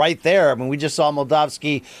 but right there. I mean, we just saw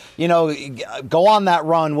Moldavsky, go on that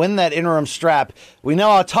run, win that interim strap. We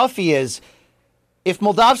know how tough he is. If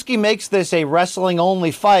Moldavsky makes this a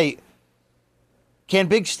wrestling-only fight, can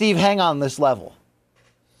Big Steve hang on this level?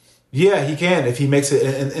 Yeah, he can if he makes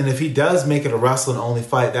it. And if he does make it a wrestling-only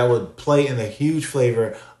fight, that would play in the huge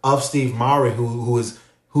flavor of Steve Mowry, who is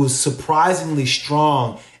surprisingly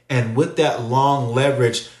strong. And with that long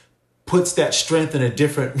leverage, puts that strength in a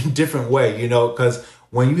different way, because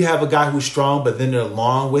when you have a guy who's strong, but then they're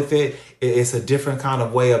long with it, it's a different kind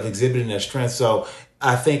of way of exhibiting that strength. So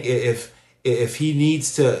I think if he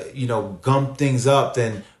needs to, gum things up,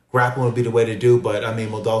 then grappling would be the way to do. But I mean,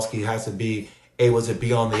 Moldavsky has to be able to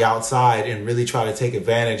be on the outside and really try to take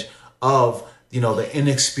advantage of, the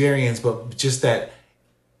inexperience, but just that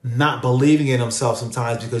not believing in himself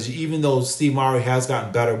sometimes, because even though Steve Mowry has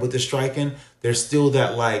gotten better with the striking, there's still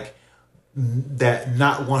that that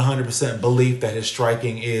not 100% belief that his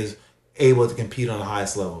striking is able to compete on the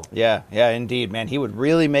highest level. Yeah, indeed, man. He would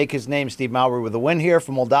really make his name, Steve Mowry, with a win here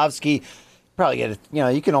from Moldavsky. Probably get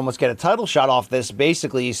you can almost get a title shot off this.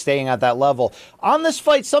 Basically, he's staying at that level. On this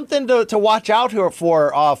fight, something to watch out here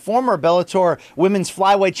for former Bellator women's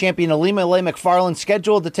flyweight champion Alima Lay McFarland,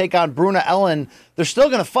 scheduled to take on Bruna Ellen. They're still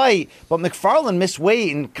going to fight, but McFarland missed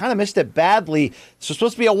weight and kind of missed it badly. So it's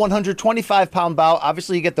supposed to be a 125-pound bout.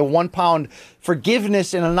 Obviously, you get the 1 pound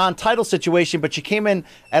forgiveness in a non-title situation, but she came in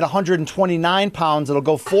at 129 pounds. It'll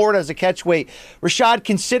go forward as a catch weight. Rashad,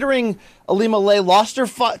 considering Alima Lay lost her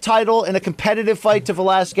title in a competitive fight to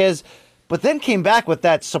Velasquez, but then came back with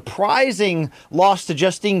that surprising loss to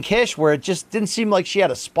Justine Kish, where it just didn't seem like she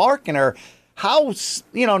had a spark in her. How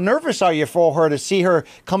nervous are you for her to see her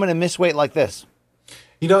come in and miss weight like this?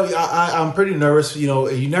 I'm pretty nervous.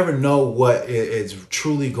 You never know what is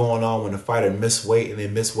truly going on when a fighter miss weight and they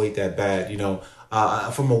miss weight that bad.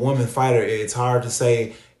 From a woman fighter, it's hard to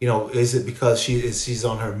say, is it because she's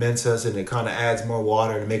on her menses and it kind of adds more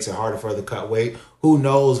water and it makes it harder for her to cut weight? Who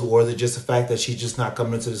knows? Or is it just the fact that she's just not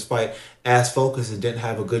coming into this fight as focused and didn't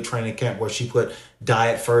have a good training camp where she put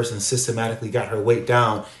diet first and systematically got her weight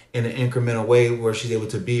down in an incremental way where she's able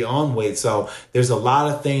to be on weight? So there's a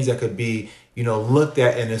lot of things that could be looked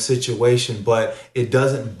at in a situation, but it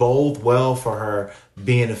doesn't bode well for her,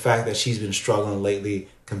 being the fact that she's been struggling lately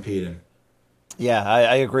competing. Yeah,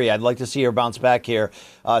 I agree. I'd like to see her bounce back here.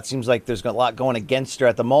 It seems like there's a lot going against her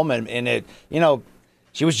at the moment, and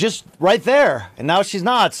she was just right there, and now she's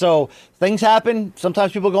not. So things happen.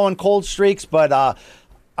 Sometimes people go on cold streaks, but I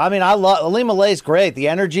love Alima Lay's great. The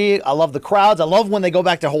energy, I love the crowds. I love when they go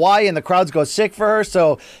back to Hawaii and the crowds go sick for her.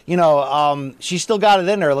 So, she's still got it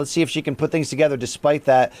in her. Let's see if she can put things together despite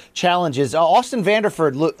that challenges. Austin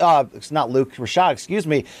Vanderford, Rashad, excuse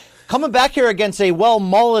me, coming back here against a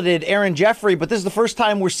well-mulleted Aaron Jeffrey, but this is the first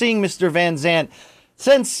time we're seeing Mr. Van Zandt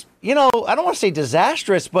since, I don't want to say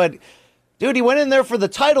disastrous, but dude, he went in there for the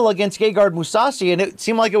title against Gegard Mousasi, and it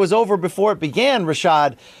seemed like it was over before it began,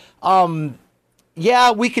 Rashad.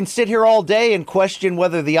 Yeah, we can sit here all day and question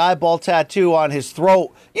whether the eyeball tattoo on his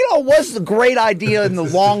throat, was a great idea in the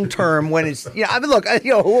long term when it's, who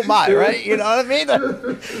am I, right? You know what I mean?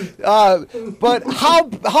 But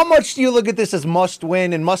how much do you look at this as must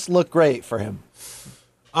win and must look I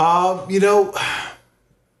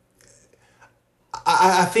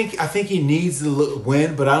I think he needs the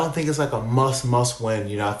win, but I don't think it's like a must win.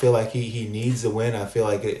 You know, I feel like he needs the win. I feel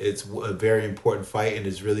like it's a very important fight and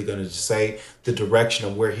is really going to say the direction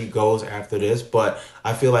of where he goes after this. But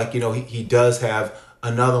I feel like, you know, he does have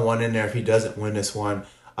another one in there if he doesn't win this one.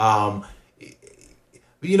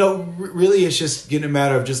 You know, really, it's just getting a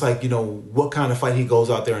matter of just like, you know, what kind of fight he goes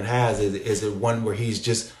out there and has. Is it one where he's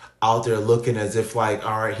just out there looking as if like,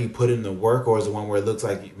 all right, he put in the work, or is it one where it looks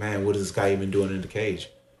like, man, what is this guy even doing in the cage?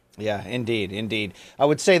 Yeah, indeed. I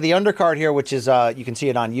would say the undercard here, which is you can see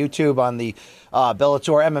it on YouTube on the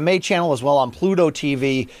Bellator MMA channel as well on Pluto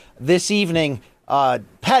TV this evening.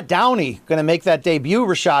 Pat Downey going to make that debut,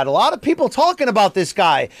 Rashad. A lot of people talking about this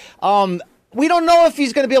guy. We don't know if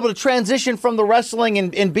he's going to be able to transition from the wrestling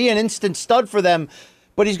and be an instant stud for them,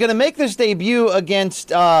 but he's going to make this debut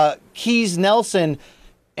against Keys Nelson.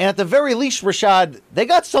 And at the very least, Rashad, they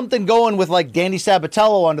got something going with like Danny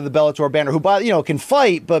Sabatello under the Bellator banner, who, you know, can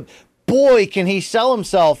fight, but boy, can he sell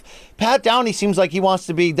himself. Pat Downey seems like he wants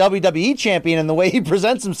to be WWE champion in the way he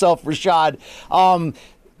presents himself, Rashad.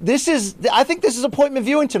 I think this is appointment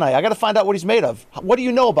viewing tonight. I got to find out what he's made of. What do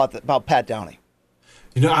you know about Pat Downey?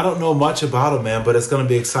 You know, I don't know much about him, man, but it's going to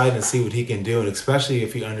be exciting to see what he can do, and especially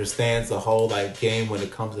if he understands the whole like game when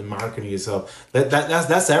it comes to marketing yourself.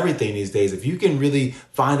 That's everything these days. If you can really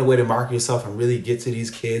find a way to market yourself and really get to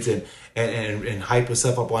these kids and hype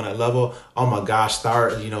yourself up on that level, oh my gosh,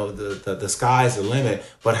 you know, the sky's the limit.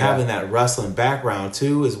 But having that wrestling background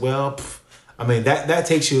too as well, I mean, that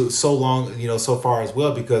takes you so long, you know, so far as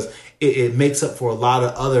well, because it makes up for a lot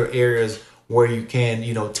of other areas where you can,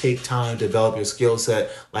 you know, take time to develop your skill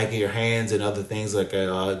set, like your hands and other things like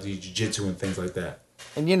jiu-jitsu and things like that.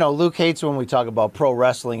 And, you know, Luke hates when we talk about pro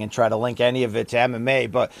wrestling and try to link any of it to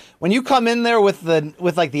MMA. But when you come in there with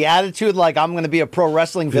the attitude, like I'm going to be a pro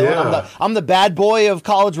wrestling villain, I'm the bad boy of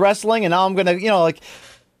college wrestling, and now I'm going to, you know, like,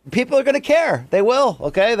 people are going to care. They will,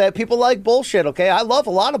 okay? That people like bullshit, okay? I love a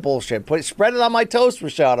lot of bullshit. Spread it on my toast,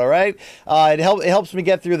 Rashad, all right? It helps me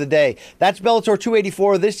get through the day. That's Bellator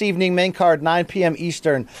 284 this evening, main card, 9 p.m.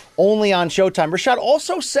 Eastern, only on Showtime. Rashad,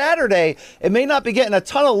 also Saturday, it may not be getting a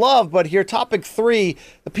ton of love, but here, topic 3,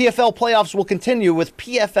 the PFL playoffs will continue with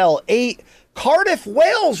PFL 8, Cardiff,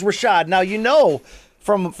 Wales, Rashad. Now, you know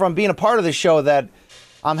from being a part of this show that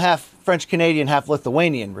I'm half French-Canadian, half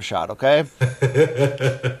Lithuanian, Rashad, okay?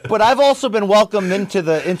 But I've also been welcomed into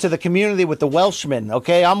the community with the Welshmen,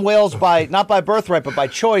 okay? I'm Wales not by birthright, but by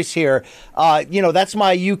choice here. You know, that's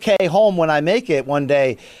my UK home when I make it one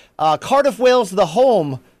day. Cardiff, Wales, the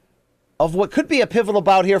home of what could be a pivotal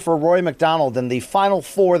bout here for Rory McDonald in the Final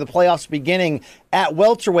Four, the playoffs beginning at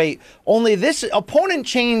welterweight. Only this opponent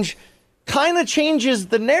change kind of changes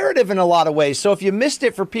the narrative in a lot of ways. So if you missed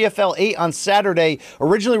it for PFL 8 on Saturday,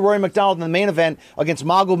 originally Rory McDonald in the main event against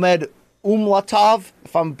Magomed Umlatov.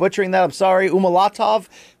 If I'm butchering that, I'm sorry. Umalatov.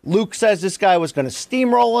 Luke says this guy was going to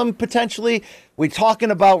steamroll him potentially. We're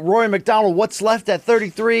talking about Rory McDonald, what's left at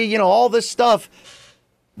 33, you know, all this stuff.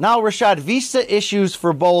 Now, Rashad, visa issues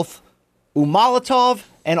for both Umalatov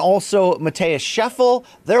and also Mateus Scheffel.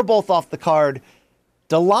 They're both off the card.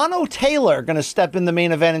 Delano Taylor going to step in the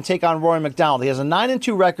main event and take on Rory McDonald. He has a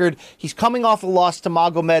 9-2 record. He's coming off a loss to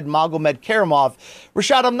Magomed Karimov.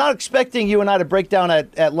 Rashad, I'm not expecting you and I to break down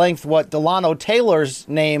at length what Delano Taylor's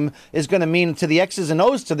name is going to mean to the X's and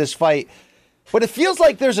O's to this fight. But it feels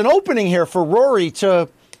like there's an opening here for Rory to...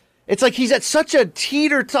 It's like he's at such a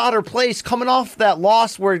teeter-totter place coming off that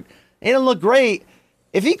loss where it didn't look great.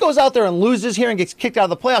 If he goes out there and loses here and gets kicked out of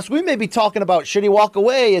the playoffs, we may be talking about, should he walk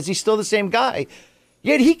away? Is he still the same guy?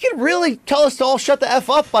 Yet he could really tell us to all shut the F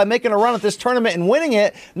up by making a run at this tournament and winning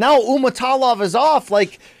it. Now Umatalov is off.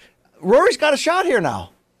 Like, Rory's got a shot here now.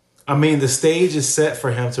 I mean, the stage is set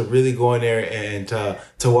for him to really go in there and to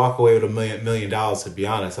walk away with $1 million, to be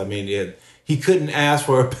honest. I mean, he couldn't ask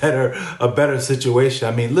for a better situation.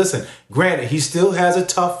 I mean, listen, granted, he still has a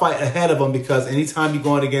tough fight ahead of him, because anytime you're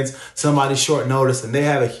going against somebody short notice and they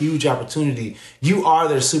have a huge opportunity, you are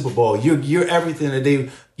their Super Bowl. You're everything that they,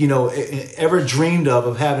 you know, ever dreamed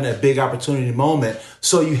of having a big opportunity moment.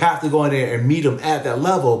 So you have to go in there and meet them at that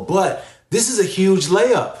level. But this is a huge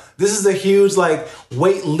layup. This is a huge, like,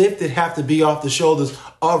 weight lifted have to be off the shoulders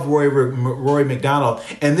of Rory McDonald.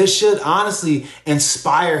 And this should honestly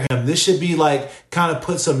inspire him. This should be like kind of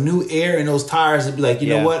put some new air in those tires and be like, you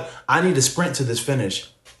know what? I need to sprint to this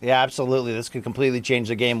finish. Yeah, absolutely. This could completely change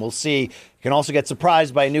the game. We'll see. You can also get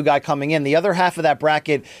surprised by a new guy coming in. The other half of that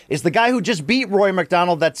bracket is the guy who just beat Roy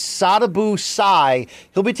McDonald. That's Sadabu Sai.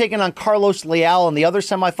 He'll be taking on Carlos Leal in the other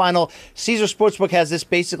semifinal. Caesar Sportsbook has this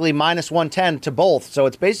basically minus 110 to both. So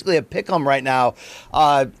it's basically a pick-em right now.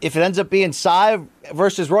 If it ends up being Sai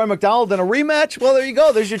versus Roy McDonald in a rematch, well, there you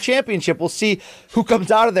go. There's your championship. We'll see who comes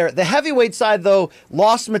out of there. The heavyweight side, though,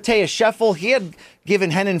 lost Mateus Scheffel. He had given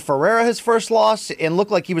Renan Ferreira his first loss and looked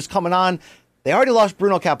like he was coming on. They already lost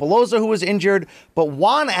Bruno Capoloza, who was injured. But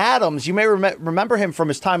Juan Adams, you may remember him from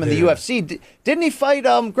his time in the UFC. Didn't he fight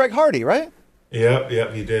Greg Hardy, right?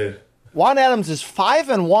 Yep, he did. Juan Adams is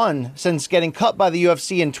 5-1 since getting cut by the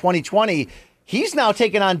UFC in 2020. He's now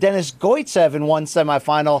taking on Denis Goitsev in one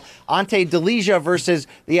semifinal. Ante Delija versus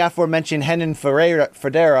the aforementioned Renan Ferreira.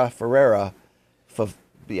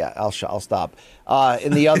 I'll stop.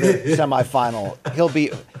 In the other semifinal, he'll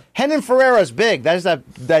be Renan Ferreira's big. That is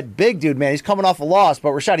that big dude, man. He's coming off a loss, but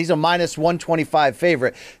Rashad, he's a minus 125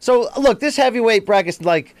 favorite. So look, this heavyweight bracket's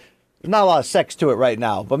like there's not a lot of sex to it right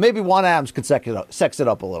now, but maybe Juan Adams can sex it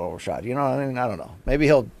up a little, Rashad. You know what I mean? I don't know. Maybe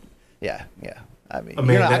he'll, yeah. I mean,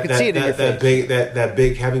 I can see it in your face. That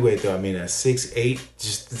big heavyweight though. I mean, at 6'8",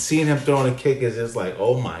 just seeing him throwing a kick is just like,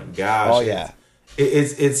 oh my gosh. Oh yeah.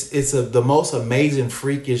 It's the most amazing,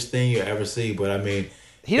 freakish thing you ever see. But I mean,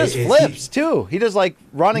 he does flips too. He does like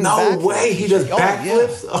running. No way, he does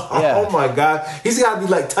backflips. Yeah. Oh my god, he's got to be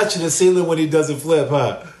like touching the ceiling when he doesn't flip,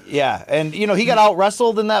 huh? Yeah, and he got out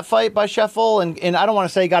wrestled in that fight by Scheffel, and I don't want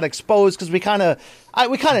to say he got exposed because we kind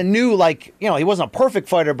of knew like he wasn't a perfect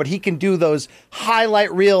fighter, but he can do those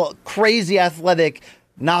highlight reel, crazy athletic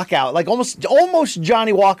knockout, like almost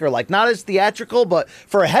Johnny Walker, like not as theatrical, but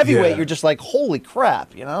for a heavyweight, you're just like, holy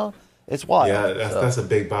crap, it's wild. Yeah, that's a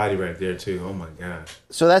big body right there too. Oh my god.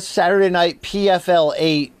 So that's Saturday night PFL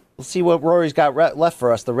 8. Let's see what Rory's got left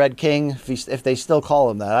for us. The Red King, if they still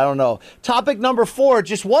call him that. I don't know. Topic number 4,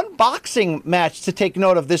 just one boxing match to take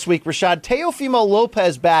note of this week, Rashad. Teofimo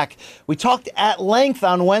Lopez back. We talked at length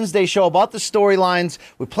on Wednesday's show about the storylines.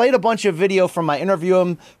 We played a bunch of video from my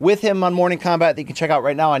interview with him on Morning Combat that you can check out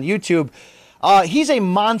right now on YouTube. He's a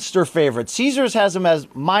monster favorite. Caesars has him as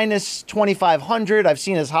minus 2,500. I've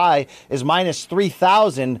seen as high as minus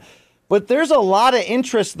 3,000. But there's a lot of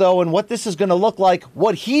interest, though, in what this is going to look like,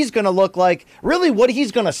 what he's going to look like, really what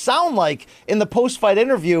he's going to sound like in the post-fight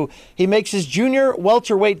interview. He makes his junior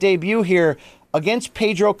welterweight debut here against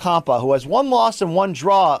Pedro Campa, who has one loss and one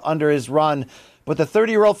draw under his run. But the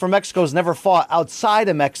 30-year-old from Mexico has never fought outside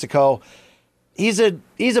of Mexico. He's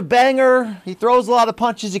a banger. He throws a lot of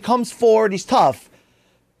punches. He comes forward. He's tough.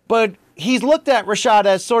 But he's looked at, Rashad,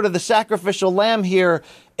 as sort of the sacrificial lamb here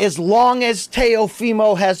as long as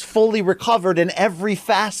Teofimo has fully recovered in every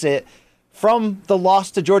facet from the loss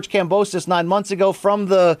to George Kambosos 9 months ago, from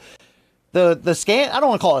the I don't want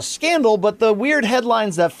to call it a scandal, but the weird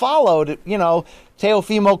headlines that followed,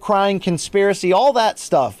 Teofimo crying, conspiracy, all that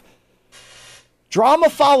stuff. Drama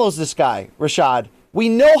follows this guy, Rashad. We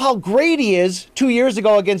know how great he is 2 years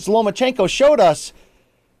ago against Lomachenko showed us.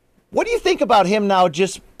 What do you think about him now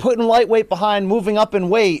just putting lightweight behind, moving up in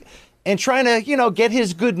weight, and trying to, get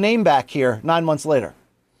his good name back here 9 months later?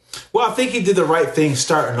 Well, I think he did the right thing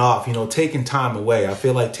starting off, taking time away. I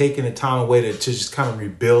feel like taking the time away to just kind of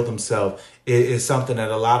rebuild himself is something that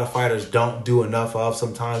a lot of fighters don't do enough of.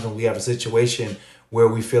 Sometimes when we have a situation where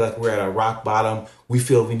we feel like we're at a rock bottom, we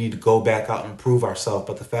feel we need to go back out and prove ourselves.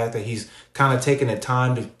 But the fact that he's kind of taking the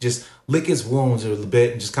time to just lick his wounds a little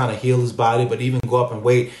bit and just kind of heal his body, but even go up and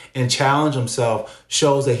weight and challenge himself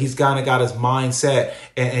shows that he's kind of got his mindset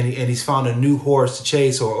and he's found a new horse to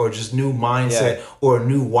chase or just new mindset or a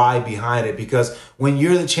new why behind it. Because when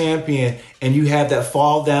you're the champion and you have that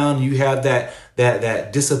fall down, you have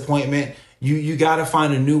that disappointment, you got to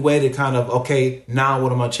find a new way to kind of, okay, now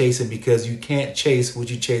what am I chasing? Because you can't chase what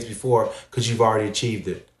you chased before because you've already achieved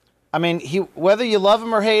it. I mean, whether you love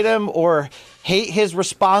him or hate him or hate his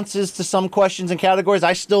responses to some questions and categories,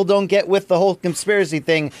 I still don't get with the whole conspiracy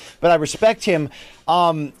thing, but I respect him.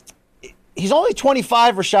 He's only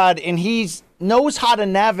 25, Rashad, and he knows how to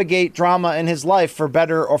navigate drama in his life for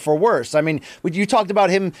better or for worse. I mean, when you talked about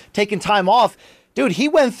him taking time off, dude, he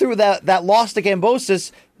went through that loss to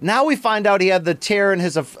Kambosos. Now we find out he had the tear in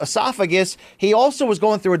his esophagus. He also was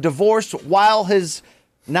going through a divorce while his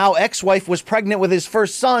now ex-wife was pregnant with his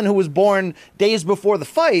first son, who was born days before the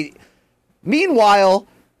fight. Meanwhile,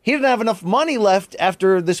 he didn't have enough money left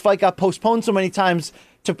after this fight got postponed so many times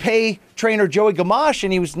to pay trainer Joey Gamache,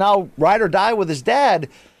 and he was now ride or die with his dad.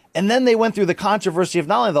 And then they went through the controversy of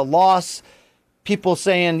not only the loss, people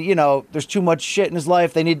saying, there's too much shit in his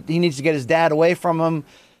life. He needs to get his dad away from him.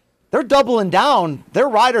 they're doubling down. They're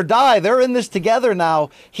ride or die. They're in this together now.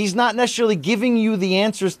 He's not necessarily giving you the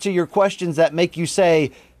answers to your questions that make you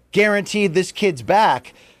say, guaranteed this kid's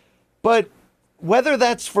back. But whether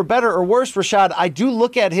that's for better or worse, Rashad, I do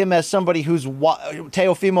look at him as somebody who's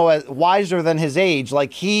Teofimo as wiser than his age.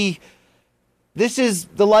 Like this is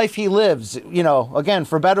the life he lives, again,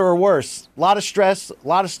 for better or worse. A lot of stress, a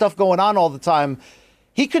lot of stuff going on all the time.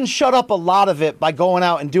 He can shut up a lot of it by going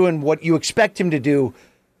out and doing what you expect him to do.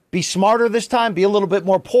 Be smarter this time, be a little bit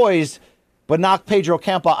more poised, but knock Pedro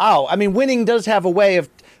Campa out. I mean, winning does have a way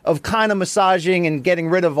of kind of massaging and getting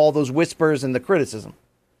rid of all those whispers and the criticism.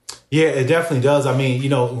 Yeah, it definitely does. I mean,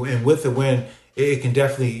 and with the win, it can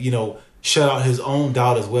definitely, shut out his own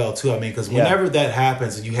doubt as well, too. I mean, because whenever that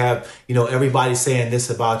happens and you have, everybody saying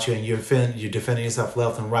this about you and you're defending yourself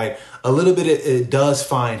left and right, a little bit it does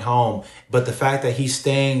find home. But the fact that he's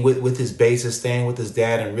staying with his bases, staying with his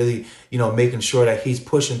dad and really, making sure that he's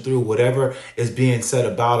pushing through whatever is being said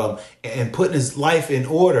about him and putting his life in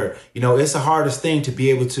order, it's the hardest thing to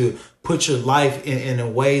be able to put your life in a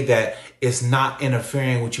way that it's not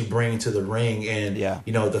interfering with you bringing to the ring. And,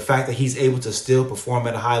 the fact that he's able to still perform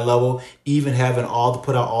at a high level, even having to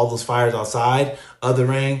put out all those fires outside of the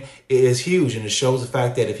ring is huge. And it shows the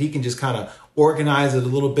fact that if he can just kind of organize it a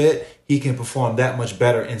little bit, he can perform that much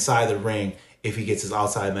better inside the ring if he gets his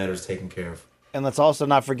outside matters taken care of. And let's also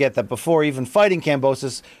not forget that before even fighting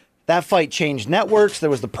Kambosos, that fight changed networks. There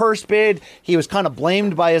was the purse bid. He was kind of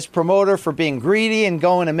blamed by his promoter for being greedy and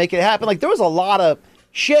going and making it happen. Like, there was a lot of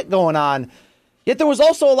shit going on. Yet there was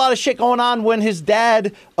also a lot of shit going on when his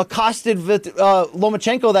dad accosted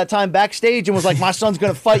Lomachenko that time backstage and was like, my son's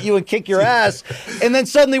going to fight you and kick your ass. And then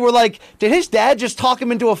suddenly we're like, did his dad just talk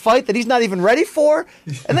him into a fight that he's not even ready for?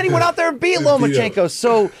 And then he went out there and beat Lomachenko.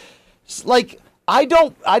 So, like, I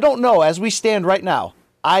don't know, as we stand right now,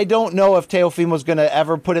 I don't know if Teofimo's going to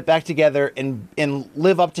ever put it back together and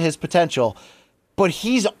live up to his potential. But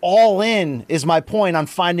he's all in, is my point, on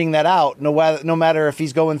finding that out, no matter if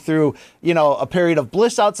he's going through, a period of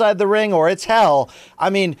bliss outside the ring or it's hell.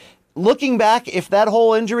 I mean, looking back, if that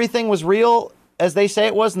whole injury thing was real, as they say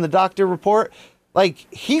it was in the doctor report,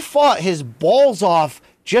 like, he fought his balls off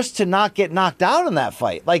just to not get knocked out in that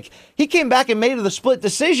fight. Like, he came back and made it a split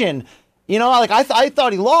decision. I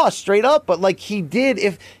thought he lost straight up, but like he did.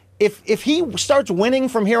 If he starts winning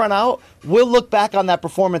from here on out, we'll look back on that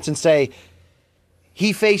performance and say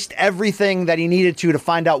he faced everything that he needed to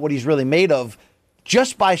find out what he's really made of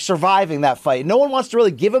just by surviving that fight. No one wants to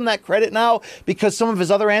really give him that credit now because some of his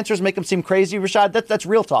other answers make him seem crazy, Rashad. That's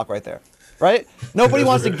real talk right there, right? Nobody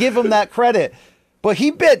wants to give him that credit. But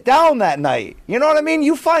he bit down that night. You know what I mean?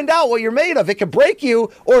 You find out what you're made of. It can break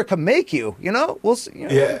you or it can make you, We'll see.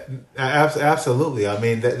 Yeah, absolutely. I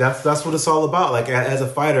mean, that's what it's all about. Like, as a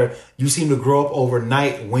fighter, you seem to grow up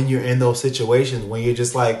overnight when you're in those situations, when you're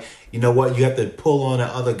just like, you know what, you have to pull on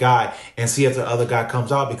that other guy and see if the other guy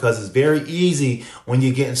comes out, because it's very easy when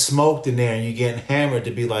you're getting smoked in there and you're getting hammered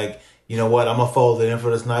to be like, you know what, I'm going to fold it in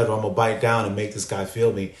for this night, or I'm going to bite down and make this guy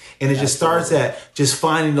feel me. And it just starts at just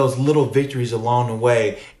finding those little victories along the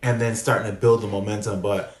way and then starting to build the momentum.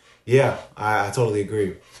 But yeah, I totally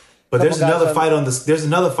agree. But there's another fight on this. There's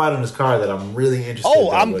another fight on this card that I'm really interested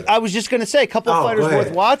in. I was just going to say, a couple of fighters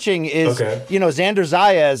worth watching is, Xander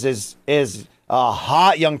Zayas is a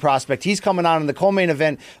hot young prospect. He's coming on in the co-main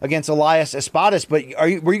event against Elias Espadas. But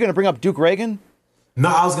were you going to bring up Duke Reagan? No,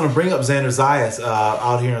 I was going to bring up Xander Zayas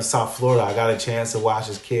out here in South Florida. I got a chance to watch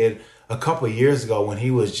this kid a couple of years ago when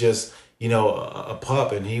he was just, a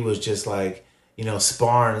pup, and he was just like,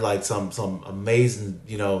 sparring like some amazing,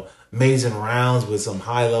 amazing rounds with some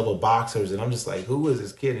high-level boxers. And I'm just like, who is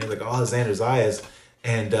this kid? And he's like, oh, Xander Zayas.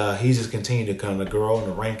 And he's just continued to kind of grow in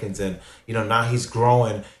the rankings. And, now he's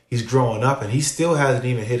growing up, and he still hasn't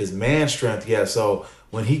even hit his man strength yet. So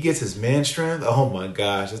when he gets his man strength, oh my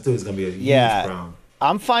gosh, this dude's going to be a huge problem.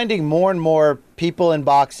 I'm finding more and more people in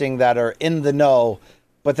boxing that are in the know,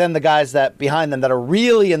 but then the guys that behind them that are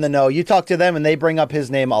really in the know, you talk to them and they bring up his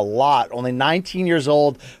name a lot. Only 19 years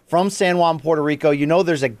old, from San Juan, Puerto Rico.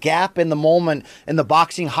 There's a gap in the moment in the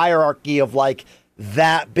boxing hierarchy of like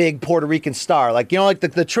that big Puerto Rican star. Like, like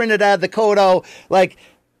the Trinidad, the Cotto, like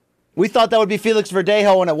we thought that would be Felix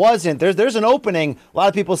Verdejo and it wasn't. There's an opening. A lot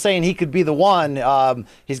of people saying he could be the one.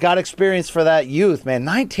 He's got experience for that youth, man.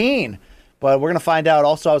 19. But we're going to find out.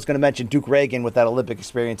 Also, I was going to mention Duke Reagan with that Olympic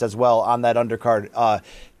experience as well on that undercard.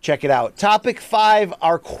 Check it out. Topic 5,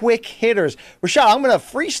 our quick hitters. Rashad, I'm going to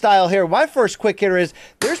freestyle here. My first quick hitter is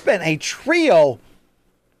there's been a trio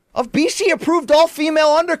of BC-approved all-female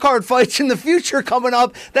undercard fights in the future coming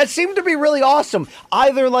up that seem to be really awesome.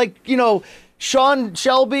 Either like, Sean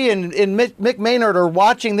Shelby and Mick Maynard are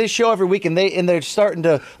watching this show every week, and they're starting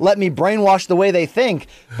to let me brainwash the way they think.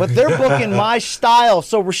 But they're booking my style.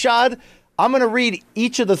 So, Rashad, I'm going to read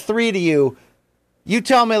each of the three to you. You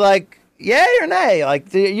tell me, like, yay or nay.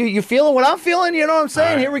 Like, you feeling what I'm feeling? You know what I'm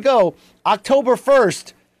saying? Right. Here we go. October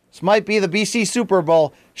 1st. This might be the BC Super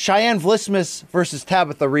Bowl. Cheyenne Vlismas versus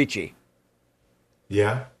Tabitha Ricci.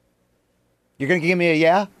 Yeah. You're going to give me a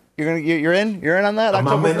yeah? You're in? You're in on that? I'm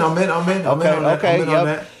in.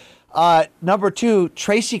 Okay. Number 2,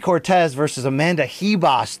 Tracy Cortez versus Amanda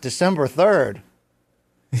Hebos, December 3rd.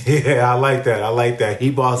 Yeah, I like that.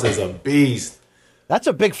 Hebos is a beast. That's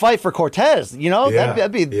a big fight for Cortez. You know,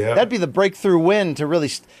 that'd be the breakthrough win to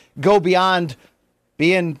really go beyond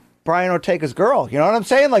being Brian Ortega's girl. You know what I'm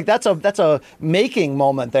saying? Like that's a making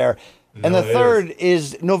moment there. And the third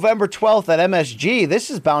is November 12th at MSG.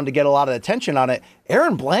 This is bound to get a lot of attention on it.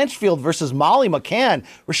 Erin Blanchfield versus Molly McCann.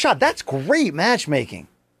 Rashad, that's great matchmaking.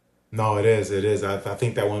 No, it is. I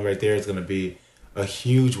think that one right there is going to be a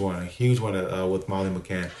huge one with Molly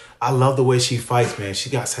McCann. I love the way she fights, man. She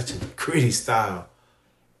got such a gritty style.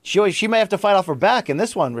 She may have to fight off her back in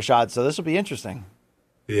this one, Rashad, so this will be interesting.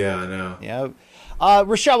 Yeah, I know. Yeah.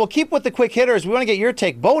 Rashad, we'll keep with the quick hitters. We want to get your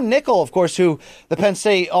take. Bo Nickel, of course, who the Penn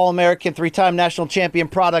State All-American, 3-time national champion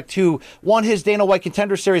product, who won his Dana White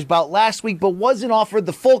Contender Series bout last week, but wasn't offered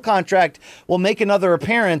the full contract, will make another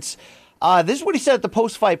appearance. This is what he said at the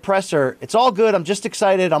post-fight presser. It's all good. I'm just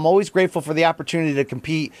excited. I'm always grateful for the opportunity to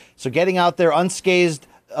compete. So getting out there unscathed,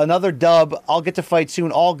 another dub. I'll get to fight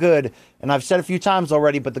soon. All good. And I've said a few times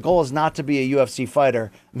already, but the goal is not to be a UFC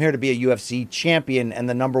fighter. I'm here to be a UFC champion and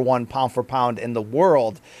the number 1 pound for pound in the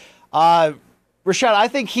world. Rashad, I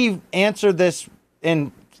think he answered this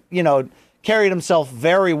and, carried himself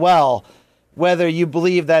very well. Whether you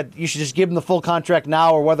believe that you should just give him the full contract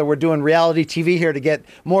now or whether we're doing reality TV here to get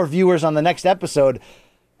more viewers on the next episode.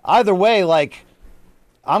 Either way,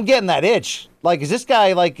 I'm getting that itch. Is this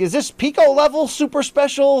guy, is this Pico level super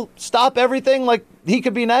special, stop everything, he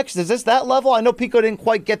could be next? Is this that level? I know Pico didn't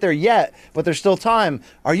quite get there yet, but there's still time.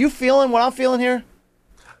 Are you feeling what I'm feeling here?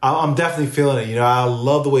 I'm definitely feeling it. I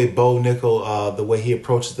love the way Bo Nickel, the way he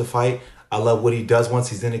approaches the fight. I love what he does once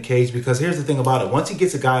he's in the cage, because here's the thing about it. Once he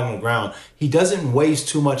gets a guy on the ground, he doesn't waste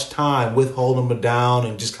too much time with holding him down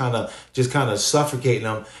and just kind of suffocating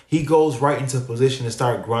him. He goes right into a position to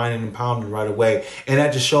start grinding and pounding right away. And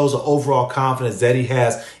that just shows the overall confidence that he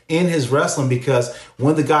has in his wrestling, because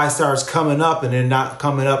when the guy starts coming up and they're not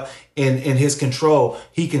coming up in his control,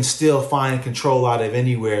 he can still find control out of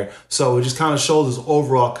anywhere. So it just kind of shows his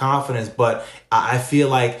overall confidence. But I feel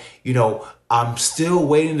like, I'm still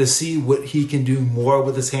waiting to see what he can do more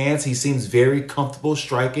with his hands. He seems very comfortable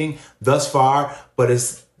striking thus far, but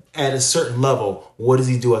it's at a certain level. What does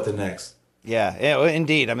he do at the next? Yeah,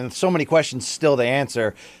 indeed. I mean, so many questions still to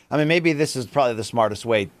answer. I mean, maybe this is probably the smartest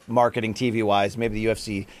way, marketing TV-wise. Maybe the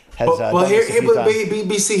UFC has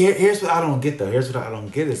BC, here's what I don't get, though. Here's what I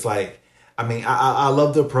don't get. It's I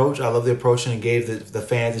love the approach. I love the approach, and it gave the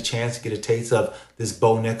fans a chance to get a taste of this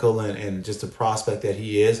Bo Nickel and just the prospect that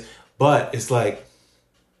he is. But it's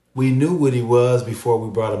we knew what he was before we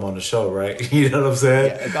brought him on the show, right? You know what I'm saying?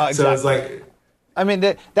 Yeah, exactly. So it's I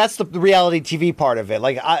mean, that's the reality TV part of it.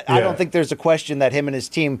 I don't think there's a question that him and his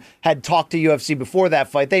team had talked to UFC before that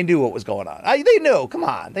fight. They knew what was going on. They knew. Come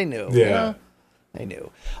on. They knew. Yeah. They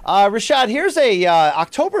knew. Rashad, here's a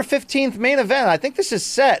October 15th main event. I think this is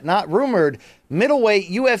set, not rumored. Middleweight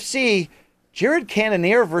UFC, Jared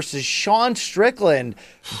Cannonier versus Sean Strickland.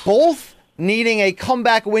 Both needing a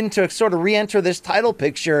comeback win to sort of re-enter this title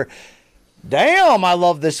picture. Damn, I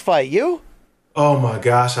love this fight. You? Oh my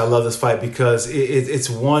gosh, I love this fight because it's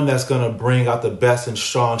one that's going to bring out the best in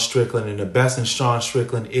Sean Strickland. And the best in Sean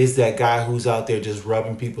Strickland is that guy who's out there just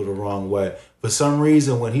rubbing people the wrong way. For some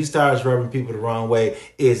reason, when he starts rubbing people the wrong way,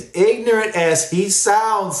 as ignorant as he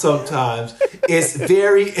sounds sometimes, it's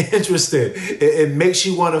very interesting. It makes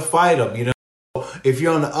you want to fight him, If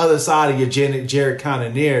you're on the other side of your Jared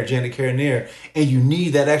Cannonier, and you need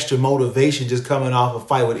that extra motivation just coming off a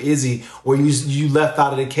fight with Izzy, where you left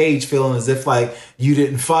out of the cage feeling as if you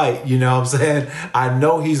didn't fight, you know what I'm saying? I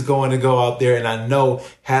know he's going to go out there, and I know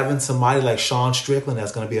having somebody like Sean Strickland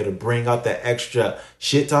that's going to be able to bring out that extra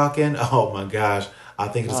shit talking, oh my gosh, I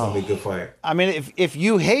think it's going to be a good fight. I mean, if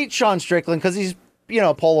you hate Sean Strickland because he's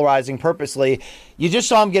polarizing purposely. You just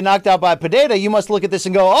saw him get knocked out by Pineda. You must look at this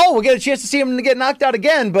and go, oh, we'll get a chance to see him get knocked out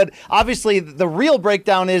again. But obviously the real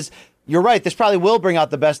breakdown is, you're right, this probably will bring out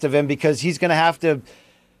the best of him because he's going to have to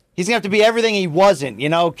be everything he wasn't,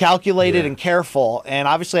 calculated and careful. And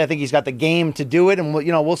obviously I think he's got the game to do it. And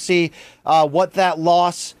we'll see what that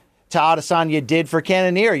loss Adesanya did for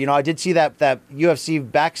Cannonier. You know, I did see that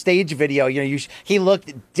UFC backstage video. You know, he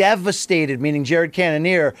looked devastated, meaning Jared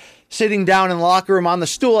Cannonier, sitting down in the locker room on the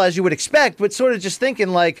stool, as you would expect, but sort of just thinking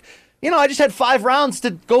like, you know, I just had 5 rounds to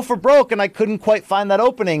go for broke, and I couldn't quite find that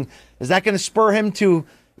opening. Is that going to spur him to,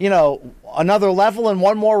 you know, another level and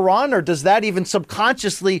one more run, or does that even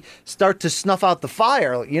subconsciously start to snuff out the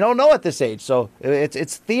fire? You don't know at this age, so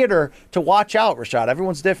it's theater to watch out, Rashad.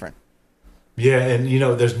 Everyone's different. Yeah, and you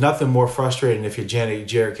know, there's nothing more frustrating if you're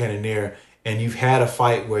Jared Cannonier and you've had a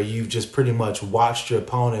fight where you've just pretty much watched your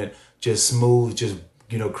opponent just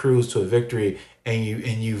cruise to a victory, and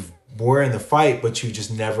you've were in the fight, but you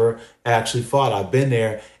just never actually fought. I've been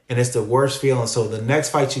there, and it's the worst feeling. So the next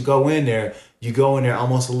fight you go in there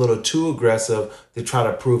almost a little too aggressive to try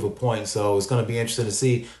to prove a point. So it's going to be interesting to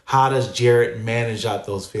see how does Jarrett manage out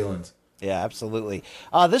those feelings. Yeah, absolutely.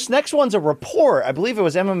 This next one's a report. I believe it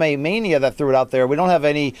was MMA Mania that threw it out there. We don't have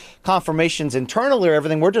any confirmations internally or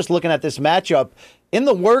everything. We're just looking at this matchup. In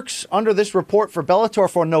the works under this report for Bellator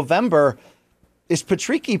for November is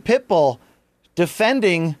Patricky Pitbull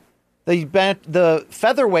defending the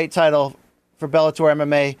featherweight title for Bellator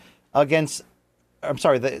MMA against, I'm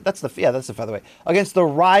sorry, that's the featherweight, against the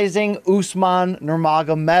rising Usman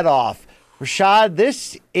Nurmagomedov. Rashad,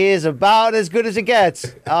 this is about as good as it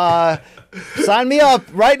gets. Sign me up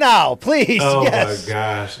right now, please. Oh yes. My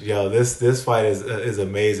gosh, yo, this fight is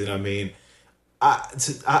amazing. I mean,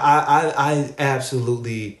 I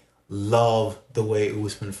absolutely love the way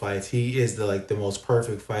Usman fights. He is the most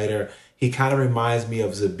perfect fighter. He kind of reminds me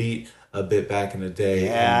of Zabit a bit back in the day.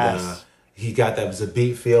 Yes. And he got that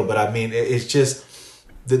Zabit feel, but I mean, it's just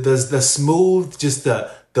the smooth, just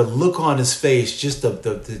the look on his face, just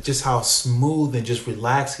just how smooth and just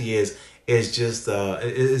relaxed he is just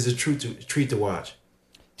is a treat to watch.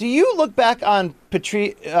 Do you look back on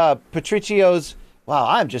Patricio's? Wow,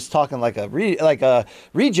 I'm just talking like a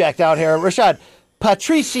reject out here, Rashad.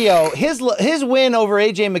 Patricio, his win over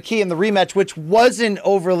AJ McKee in the rematch, which wasn't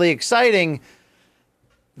overly exciting.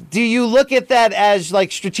 Do you look at that as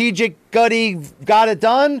like strategic, gutty, got it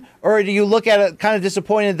done? Or do you look at it kind of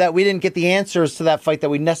disappointed that we didn't get the answers to that fight that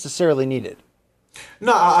we necessarily needed?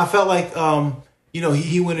 No, I felt like,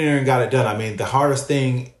 he went in there and got it done. I mean, the hardest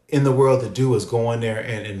thing in the world to do is go in there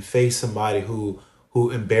and face somebody who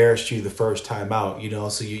embarrassed you the first time out,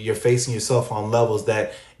 so you're facing yourself on levels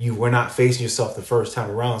that you were not facing yourself the first time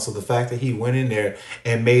around. So the fact that he went in there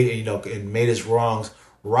and made his wrongs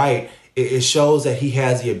right, it shows that he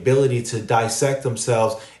has the ability to dissect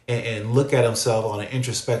himself and look at himself on an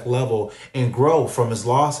introspect level and grow from his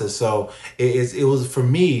losses. So it was, for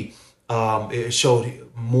me, it showed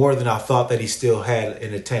more than I thought that he still had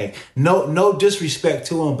in the tank. No disrespect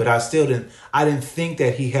to him, but I didn't think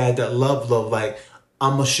that he had that love, like,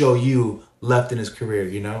 I'm going to show you left in his career,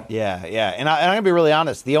 Yeah. And I'm going to be really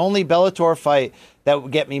honest. The only Bellator fight that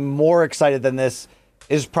would get me more excited than this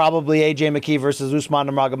is probably AJ McKee versus Usman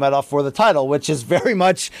Nurmagomedov for the title, which is very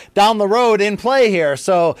much down the road in play here.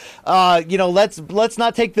 So, let's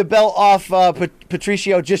not take the belt off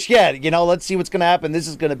Patricio just yet. Let's see what's going to happen. This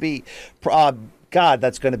is going to be, God,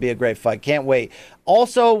 that's going to be a great fight. Can't wait.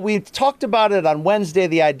 Also, we talked about it on Wednesday,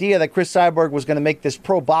 the idea that Chris Cyborg was going to make this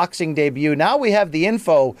pro boxing debut. Now we have the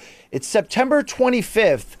info. It's September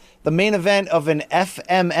 25th, the main event of an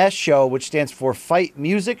FMS show, which stands for Fight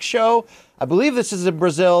Music Show. I believe this is in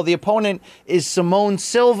Brazil. The opponent is Simone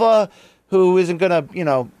Silva, who isn't going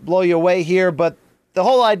to, blow you away here. But the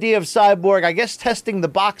whole idea of Cyborg, I guess, testing the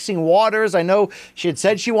boxing waters. I know she had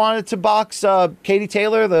said she wanted to box Katie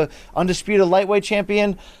Taylor, the undisputed lightweight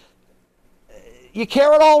champion. You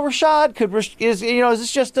care at all, Rashad? Is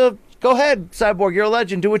this just a, go ahead, Cyborg, you're a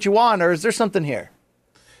legend, do what you want, or is there something here?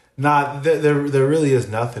 Nah, there really is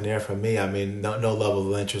nothing there for me. I mean, no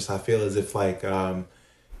level of interest. I feel as if I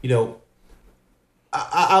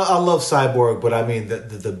love Cyborg, but I mean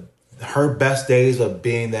her best days of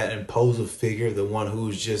being that imposing figure, the one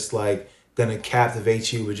who's just like gonna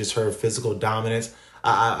captivate you with just her physical dominance,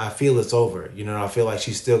 I feel it's over. I feel like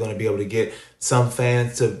she's still gonna be able to get some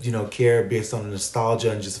fans to care based on the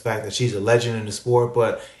nostalgia and just the fact that she's a legend in the sport.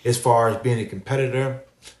 But as far as being a competitor,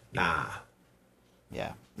 nah.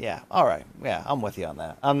 Yeah. All right. Yeah, I'm with you on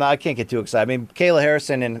that. I can't get too excited. I mean, Kayla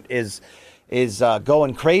Harrison is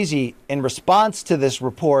going crazy in response to this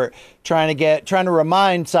report, trying to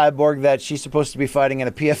remind Cyborg that she's supposed to be fighting in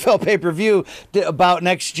a PFL pay-per-view about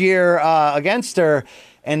next year against her.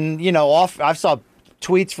 And, I saw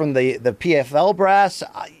tweets from the PFL brass.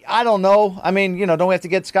 I don't know. I mean, don't we have to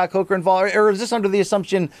get Scott Coker involved? Or is this under the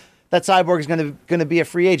assumption that Cyborg is going to be a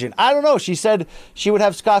free agent. I don't know. She said she would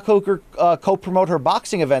have Scott Coker co-promote her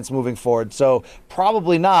boxing events moving forward, so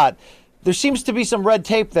probably not. There seems to be some red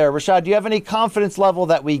tape there. Rashad, do you have any confidence level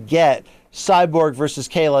that we get Cyborg versus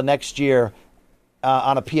Kayla next year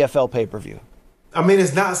on a PFL pay-per-view? I mean,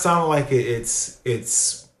 it's not sounding like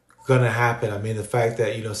it's going to happen. I mean, the fact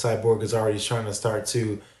that, Cyborg is already trying to start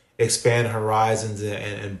to expand horizons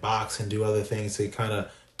and box and do other things to kind of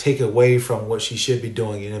take away from what she should be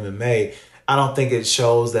doing in MMA. I don't think it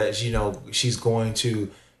shows that, she's going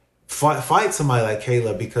to fight somebody like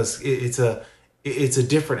Kayla, because it's a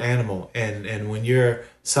different animal. And when you're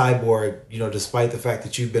Cyborg, despite the fact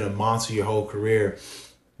that you've been a monster your whole career,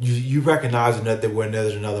 you recognize that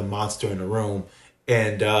there's another monster in the room.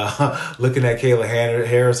 And looking at Kayla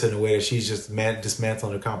Harrison the way that she's just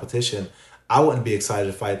dismantling her competition, I wouldn't be excited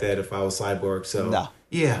to fight that if I was Cyborg. So no.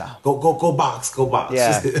 Go box.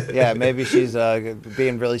 Yeah, maybe she's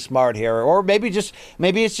being really smart here, or maybe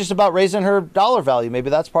it's just about raising her dollar value. Maybe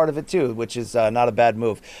that's part of it too, which is not a bad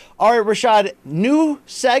move. All right, Rashad, new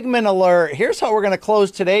segment alert. Here's how we're going to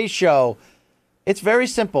close today's show. It's very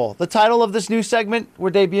simple. The title of this new segment,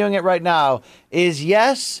 we're debuting it right now, is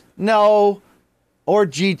Yes, No, or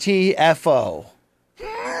GTFO.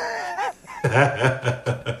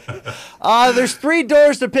 There's 3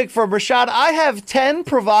 doors to pick from. Rashad, I have 10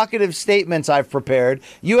 provocative statements I've prepared.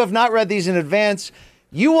 You have not read these in advance.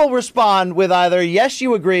 You will respond with either yes,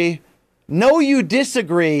 you agree, no, you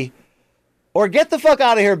disagree, or get the fuck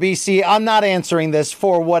out of here, BC. I'm not answering this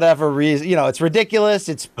for whatever reason. It's ridiculous.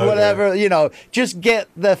 It's whatever, just get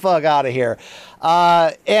the fuck out of here.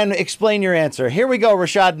 And explain your answer. Here we go,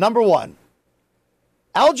 Rashad. Number 1.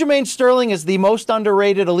 Aljamain Sterling is the most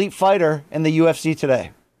underrated elite fighter in the UFC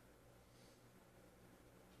today.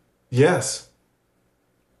 Yes.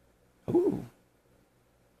 Ooh.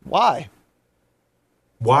 Why?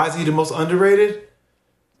 Why is he the most underrated?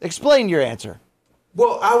 Explain your answer.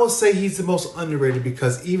 Well, I will say he's the most underrated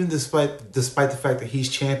because even despite the fact that he's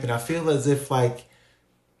champion, I feel as if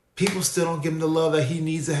people still don't give him the love that he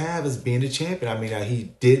needs to have as being a champion. I mean,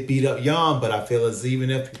 he did beat up Jan, but I feel as even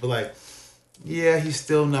if people yeah, he's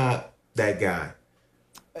still not that guy.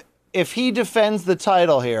 If he defends the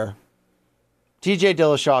title here, TJ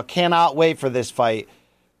Dillashaw cannot wait for this fight.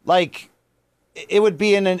 It would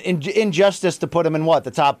be an injustice to put him in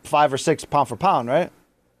the top 5 or 6 pound for pound, right?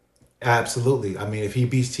 Absolutely. I mean, if he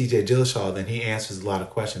beats TJ Dillashaw, then he answers a lot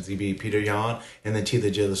of questions. He beat Peter Yan and then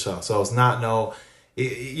TJ Dillashaw. So it's not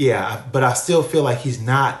but I still feel like he's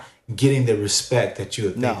not getting the respect that you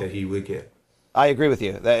would think that he would get. I agree with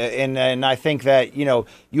you. And I think that, you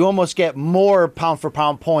almost get more pound for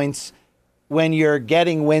pound points when you're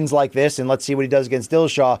getting wins like this. And let's see what he does against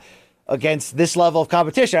Dillashaw against this level of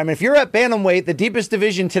competition. I mean, if you're at bantamweight, the deepest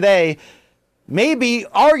division today, maybe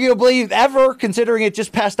arguably ever, considering it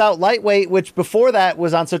just passed out lightweight, which before that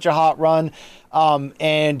was on such a hot run.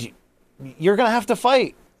 And you're going to have to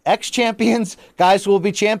fight ex-champions, guys who will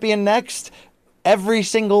be champion next, every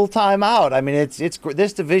single time out. I mean,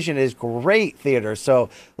 this division is great theater. So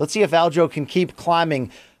let's see if Aljo can keep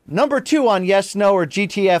climbing. Number 2 on yes, no, or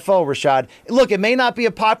GTFO, Rashad. Look, it may not be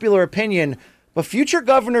a popular opinion, but future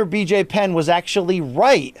Governor BJ Penn was actually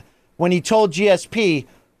right when he told GSP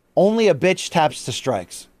only a bitch taps to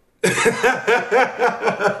strikes.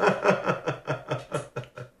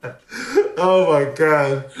 Oh my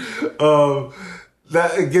God.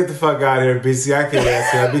 Get the fuck out of here, BC. I can't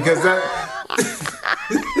answer that because that.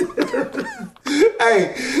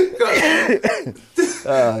 Hey,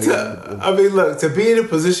 I mean, look, to be in a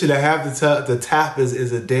position to have the tap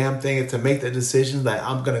is a damn thing, and to make that decision that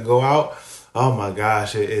I'm gonna go out. Oh my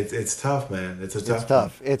gosh, it's tough, man. It's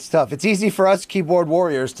tough. It's tough. It's easy for us keyboard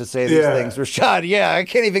warriors to say these things. Rashad, I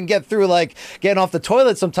can't even get through getting off the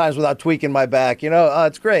toilet sometimes without tweaking my back.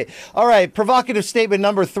 It's great. All right, provocative statement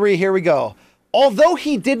number 3. Here we go. Although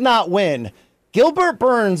he did not win, Gilbert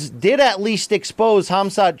Burns did at least expose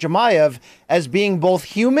Khamzat Chimaev as being both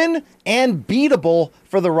human and beatable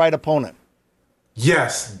for the right opponent.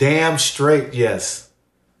 Yes, damn straight, yes.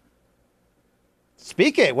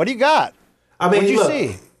 Speak it. What do you got? I mean, what did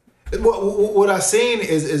you see? What I've seen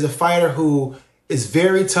is a fighter who is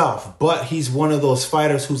very tough, but he's one of those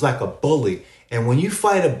fighters who's like a bully. And when you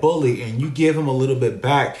fight a bully and you give him a little bit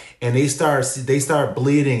back and they start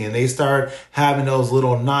bleeding and they start having those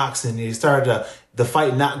little knocks and they start the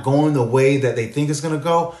fight not going the way that they think it's going to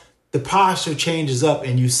go, the posture changes up,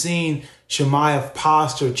 and you've seen Chimaev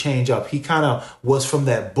posture change up. He kind of was from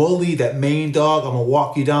that bully, that main dog, I'm going to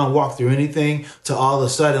walk you down, walk through anything, to all of a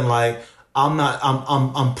sudden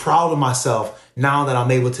I'm proud of myself now that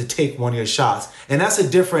I'm able to take one of your shots. And that's a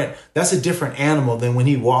different animal than when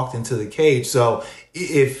he walked into the cage. So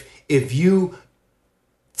if you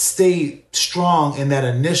stay strong in that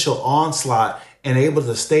initial onslaught and able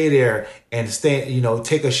to stay there and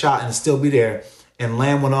take a shot and still be there and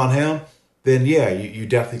land one on him, then yeah, you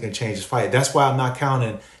definitely can change his fight. That's why I'm not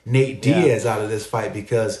counting Nate Diaz out of this fight,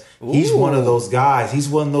 because he's one of those guys. He's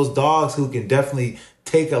one of those dogs who can definitely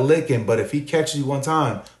take a licking, but if he catches you one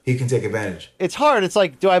time, he can take advantage. It's hard. It's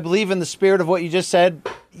like, do I believe in the spirit of what you just said?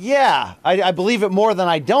 Yeah, I believe it more than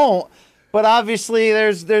I don't. But obviously,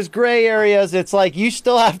 there's gray areas. It's like you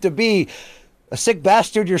still have to be a sick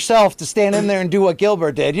bastard yourself to stand in there and do what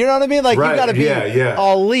Gilbert did. You know what I mean? Like, you got to be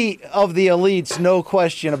elite of the elites, no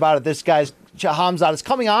question about it. This guy's Khamzat is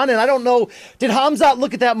coming on, and I don't know, did Khamzat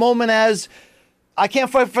look at that moment as, I can't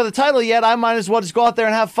fight for the title yet, I might as well just go out there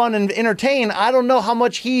and have fun and entertain? I don't know how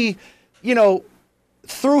much he,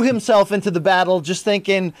 threw himself into the battle just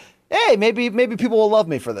thinking, hey, maybe people will love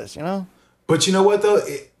me for this, But you know what, though?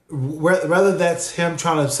 Rather that's him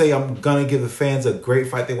trying to say, I'm going to give the fans a great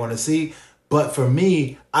fight they want to see. But for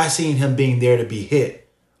me, I seen him being there to be hit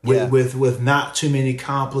with not too many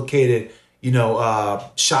complicated,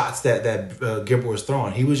 shots that Gilbert was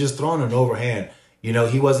throwing. He was just throwing an overhand.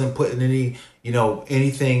 He wasn't putting any,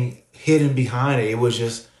 anything hidden behind it. It was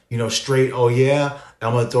just, straight, oh yeah,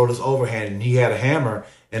 I'm going to throw this overhand. And he had a hammer,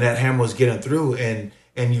 and that hammer was getting through. And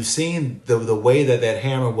you've seen the way that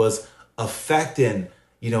hammer was affecting,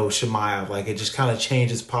 Chimaev. Like, it just kind of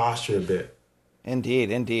changed his posture a bit.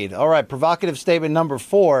 Indeed. All right, provocative statement number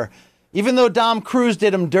 4. Even though Dom Cruz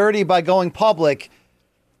did him dirty by going public,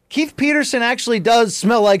 Keith Peterson actually does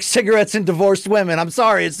smell like cigarettes and divorced women. I'm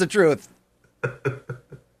sorry, it's the truth.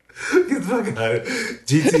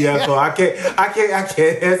 GTFO. I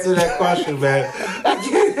can't answer that question, man. I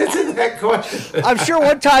can't answer that question. I'm sure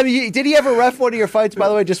one time, did he ever ref one of your fights, by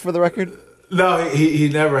the way, just for the record? No, he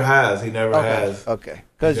never has. He never has. Okay.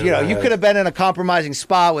 Because, you could have been in a compromising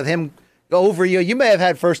spot with him over you. You may have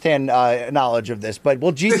had firsthand knowledge of this, but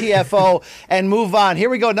we'll GTFO and move on. Here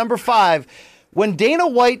we go. Number 5. When Dana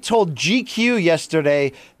White told GQ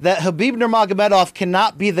yesterday that Khabib Nurmagomedov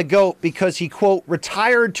cannot be the GOAT because he, quote,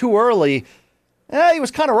 retired too early, he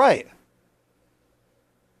was kind of right.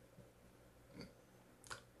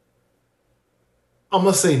 I'm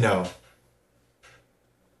going to say no.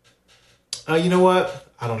 You know what?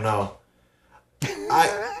 I don't know.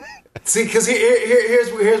 See, because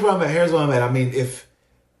here's where I'm at. Here's where I'm at. I mean,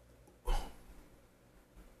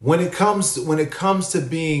 when it comes to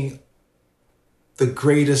being the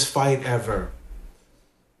greatest fight ever,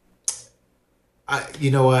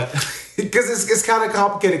 you know what? Because it's kind of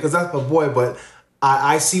complicated because that's my boy, but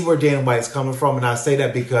I see where Dana White's coming from, and I say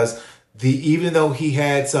that because even though he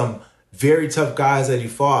had some very tough guys that he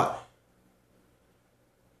fought.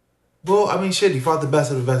 Well, I mean, shit, he fought the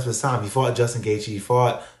best of the best of his time. He fought Justin Gaethje. He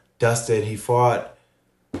fought Dustin. He fought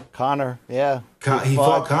Conor. Yeah, he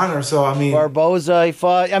fought Conor. So I mean, Barboza. He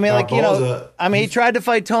fought. I mean, Barboza, he tried to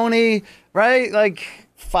fight Tony, right? Like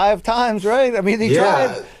 5 times, right? I mean, he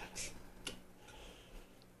tried.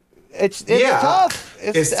 It's tough.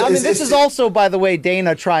 This is also, by the way,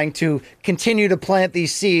 Dana trying to continue to plant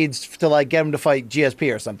these seeds to like get him to fight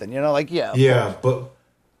GSP or something.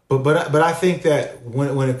 But I think that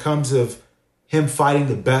when it comes of him fighting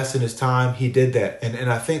the best in his time, he did that. And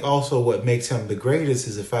I think also what makes him the greatest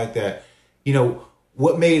is the fact that,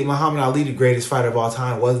 what made Muhammad Ali the greatest fighter of all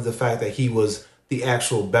time wasn't the fact that he was the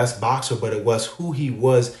actual best boxer, but it was who he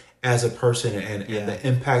was as a person and the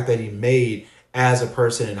impact that he made as a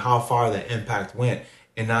person and how far that impact went.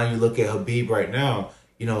 And now you look at Khabib right now,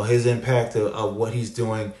 his impact of what he's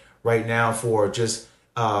doing right now for just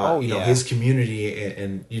his community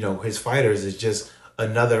and his fighters is just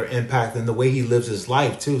another impact in the way he lives his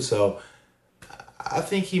life too. So I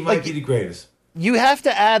think he might be the greatest. You have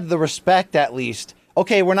to add the respect at least.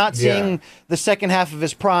 Okay, we're not seeing the second half of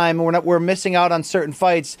his prime. We're missing out on certain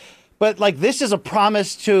fights. But this is a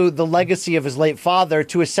promise to the legacy of his late father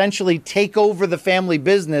to essentially take over the family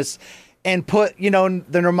business and put, the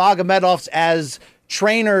Nurmagomedovs as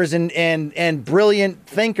trainers and brilliant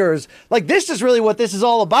thinkers. This is really what this is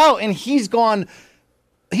all about. And he dropped,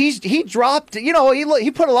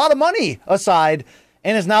 he put a lot of money aside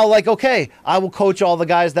and is now like, okay, I will coach all the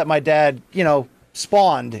guys that my dad,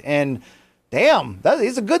 spawned. And damn,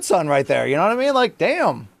 he's a good son right there. You know what I mean?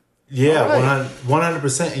 Damn. Yeah,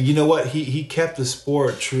 100%. And you know what? He kept the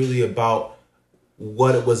sport truly about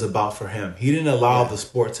what it was about for him. He didn't allow the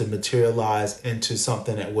sport to materialize into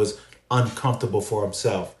something that was uncomfortable for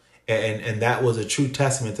himself. And that was a true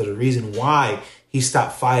testament to the reason why he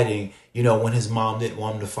stopped fighting, when his mom didn't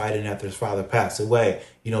want him to fight and after his father passed away,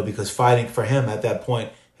 because fighting for him at that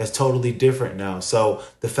point is totally different now. So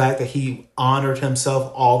the fact that he honored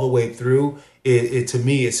himself all the way through, it to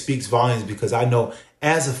me, it speaks volumes, because I know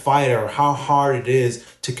as a fighter how hard it is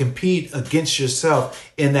to compete against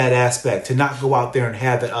yourself in that aspect, to not go out there and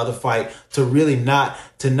have that other fight, to really not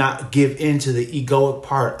give into the egoic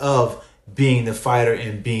part of being the fighter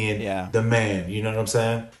and being the man. You know what I'm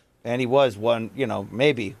saying? And he was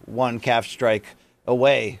maybe one calf strike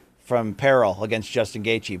away from peril against Justin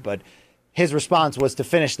Gaethje, but his response was to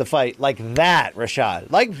finish the fight like that,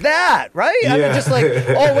 Rashad. Like that, right? Yeah. I mean, just like,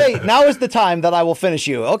 oh, wait, now is the time that I will finish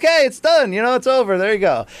you. Okay, it's done. It's over. There you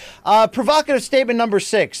go. Provocative statement number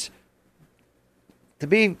 6. To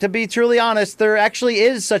be truly honest, there actually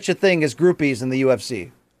is such a thing as groupies in the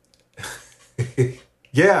UFC.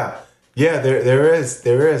 Yeah, there is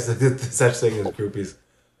such thing as groupies.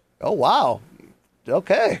 Oh, wow.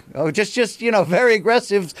 Okay. Oh, just very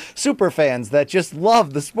aggressive super fans that just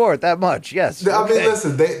love the sport that much. Yes. I mean,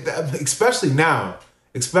 listen, they especially now,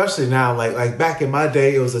 like back in my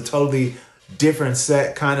day, it was a totally different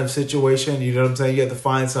set kind of situation. You know what I'm saying? You have to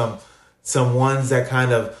find some ones that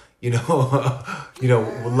kind of,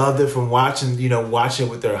 loved it from watching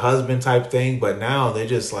with their husband type thing. But now they're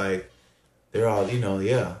just like, they're all, they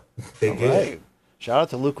get it. Shout out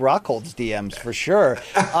to Luke Rockhold's DMs for sure.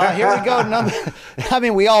 Here we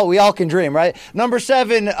go. We all can dream, right? Number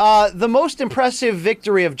 7, the most impressive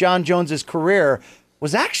victory of John Jones's career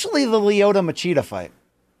was actually the Lyoto Machida fight.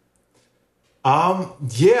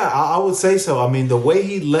 Yeah, I would say so. I mean, the way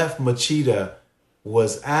he left Machida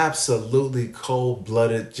was absolutely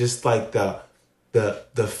cold-blooded. Just like the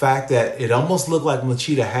fact that it almost looked like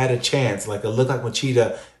Machida had a chance. Like it looked like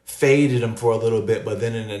Machida faded him for a little bit, but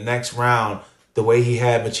then in the next round, the way he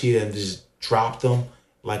had Machida and just dropped him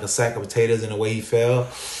like a sack of potatoes, and the way he fell,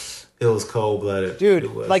 it was cold-blooded. Dude,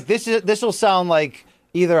 like this will sound like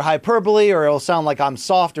either hyperbole or it'll sound like I'm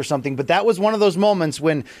soft or something, but that was one of those moments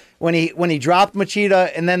when he dropped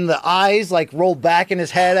Machida and then the eyes like rolled back in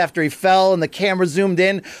his head after he fell and the camera zoomed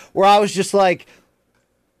in, where I was just like,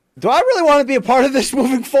 do I really want to be a part of this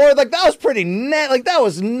moving forward? Like, that was pretty like, that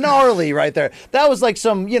was gnarly right there. That was like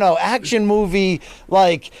some, action movie,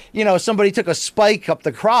 like, somebody took a spike up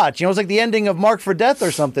the crotch. It was like the ending of Mark for Death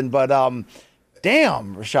or something. But,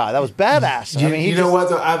 damn, Rashad, that was badass. What,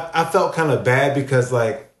 though? I felt kind of bad because,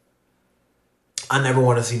 like, I never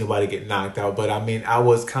want to see nobody get knocked out. But, I mean, I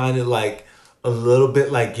was kind of like, a little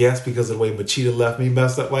bit like yes because of the way Machida left me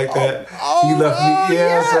messed up like that. He left me,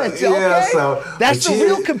 so that's Machida, the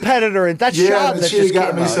real competitor, and that's shot that just got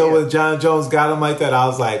came me. out, So when John Jones got him like that, I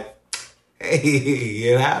was like, hey,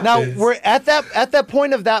 it happens. Now we're at that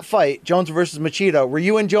point of that fight, Jones versus Machida. Were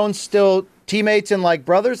you and Jones still teammates and like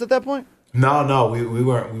brothers at that point? No, we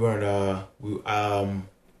weren't we weren't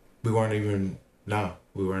even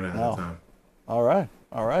we weren't at that time. All right.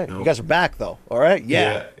 Nope. You guys are back though. All right,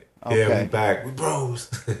 yeah. Okay. Yeah, we back. We bros.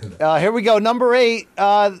 Here we go. Number 8.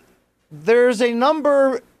 There's a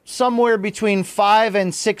number somewhere between 5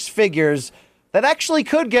 and 6 figures that actually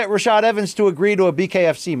could get Rashad Evans to agree to a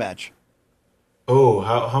BKFC match. Oh,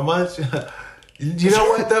 how much? You know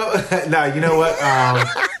what though? No, you know what?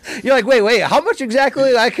 You're like, wait, how much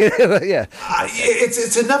exactly? I could, yeah.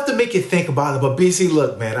 It's enough to make you think about it. But BC,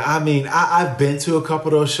 look, man. I mean, I've been to a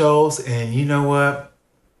couple of those shows, and you know what?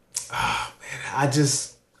 Oh man,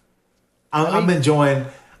 I'm enjoying.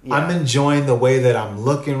 Yeah. I'm enjoying the way that I'm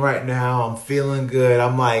looking right now. I'm feeling good.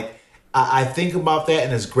 I'm like, I think about that,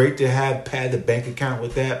 and it's great to pad the bank account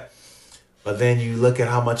with that. But then you look at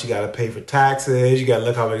how much you got to pay for taxes. You got to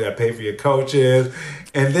look how much you got to pay for your coaches,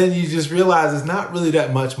 and then you just realize it's not really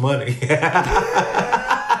that much money.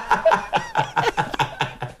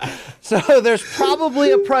 So there's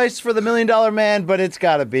probably a price for the $1 Million Man, but it's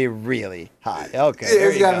got to be really high. Okay,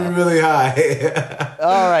 it's got to be really high.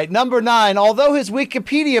 All right, number 9. Although his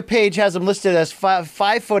Wikipedia page has him listed as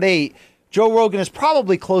 5'8", Joe Rogan is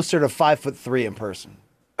probably closer to 5'3" in person.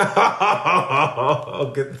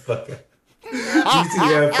 Oh, get the fuck out.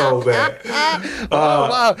 GTFO, man.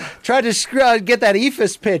 Wow. Tried to get that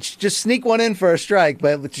EFIS pitch. Just sneak one in for a strike,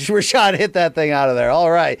 but Rashad hit that thing out of there.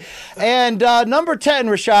 All right. And number 10,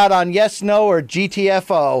 Rashad, on yes, no, or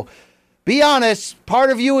GTFO. Be honest, part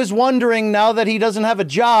of you is wondering now that he doesn't have a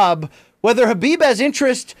job whether Habib has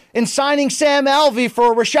interest in signing Sam Alvey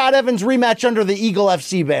for a Rashad Evans rematch under the Eagle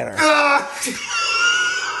FC banner.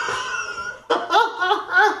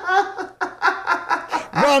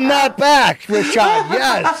 Run that back, Rashad.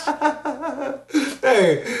 Yes.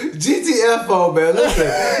 Hey, WTFO, man. Listen,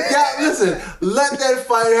 yeah, listen. Let that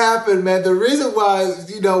fight happen, man. The reason why,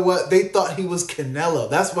 you know what, they thought he was Canelo.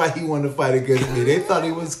 That's why he wanted to fight against me. They thought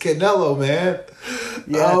he was Canelo, man.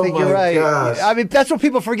 Yeah, I think you're right. Gosh. I mean, that's what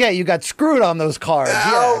people forget. You got screwed on those cards.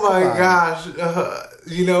 Oh my gosh.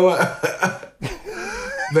 You know what?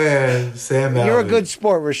 Man, Sam Allen. You're a good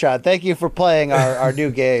sport, Rashad. Thank you for playing our new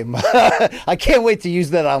game. I can't wait to use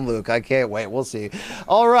that on Luke. I can't wait. We'll see.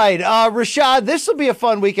 All right, Rashad, this will be a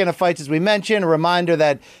fun weekend of fights, as we mentioned. A reminder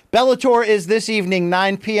that Bellator is this evening,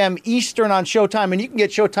 9 p.m. Eastern on Showtime, and you can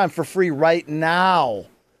get Showtime for free right now.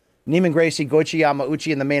 Neiman Gracie, Goichi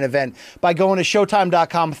Yamauchi in the main event by going to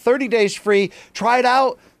Showtime.com. 30 days free. Try it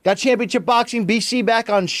out. Got Championship Boxing BC back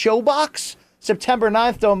on Showbox September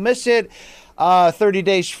 9th. Don't miss it. 30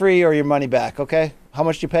 days free or your money back, okay? How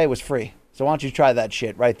much you pay was free. So why don't you try that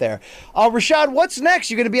shit right there. Rashad, what's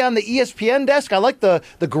next? You're going to be on the ESPN desk? I like the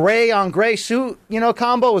gray on gray suit,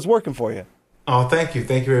 combo is working for you. Oh, thank you.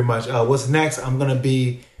 Thank you very much. What's next? I'm going to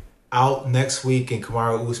be out next week in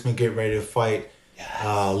Kamaru Usman getting ready to fight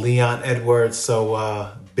Leon Edwards.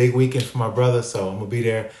 So big weekend for my brother. So I'm going to be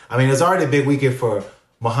there. I mean, it's already a big weekend for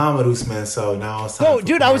Muhammad Usman, so now it's time. Oh,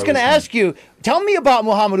 dude, I was going to ask you, tell me about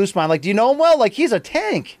Muhammad Usman. Like, do you know him well? Like, he's a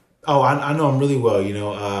tank. Oh, I know him really well.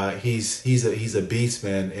 He's a beast,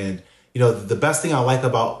 man. And the best thing I like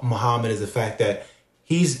about Muhammad is the fact that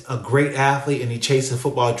he's a great athlete and he chased a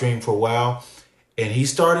football dream for a while. And he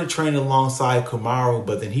started training alongside Kamaru,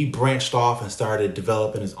 but then he branched off and started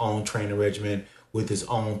developing his own training regimen with his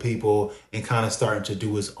own people and kind of starting to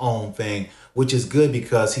do his own thing, which is good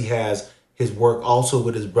because he has his work also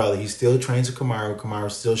with his brother. He still trains with Kamaru. Kamaru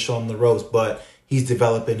still showing him the ropes, but he's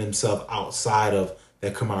developing himself outside of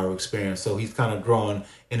that Kamaru experience. So he's kind of growing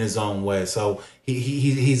in his own way. So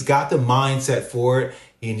he's got the mindset for it,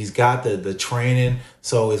 and he's got the training.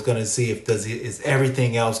 So it's going to see is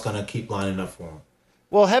everything else going to keep lining up for him.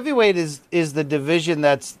 Well, heavyweight is the division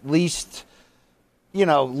that's least,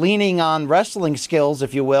 leaning on wrestling skills,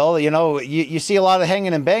 if you will. You see a lot of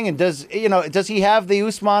hanging and banging. Does he have the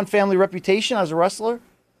Usman family reputation as a wrestler?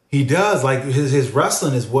 He does. Like his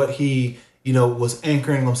wrestling is what he, was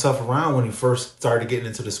anchoring himself around when he first started getting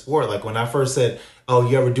into the sport. Like when I first said, "Oh,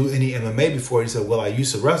 you ever do any MMA before?" He said, "Well, I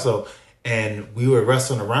used to wrestle," and we were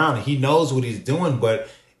wrestling around. He knows what he's doing, but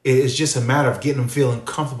it's just a matter of getting him feeling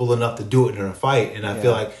comfortable enough to do it in a fight. And I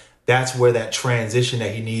feel like that's where that transition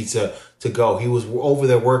that he needs to go. He was over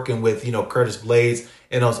there working with, Curtis Blades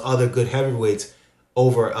and those other good heavyweights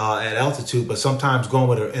over at altitude. But sometimes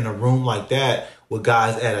going in a room like that with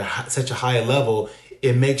guys at such a high level,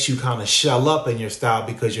 it makes you kind of shell up in your style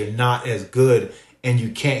because you're not as good and you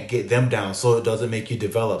can't get them down. So it doesn't make you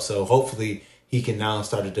develop. So hopefully he can now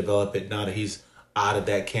start to develop it now that he's out of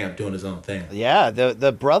that camp doing his own thing. Yeah,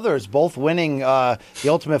 the brothers both winning the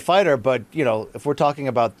Ultimate Fighter, but if we're talking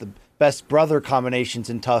about the best brother combinations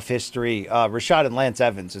in tough history, Rashad and Lance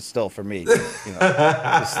Evans is still for me, just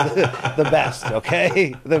the best.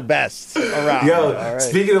 Okay, the best around. Yo, all right.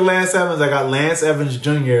 Speaking of Lance Evans, I got Lance Evans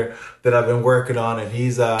Jr. that I've been working on, and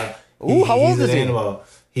he's how old is he? Animal.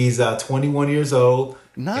 He's 21 years old.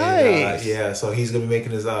 Nice. And, so he's gonna be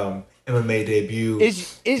making his MMA debut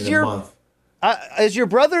in a month. Is your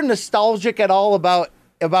brother nostalgic at all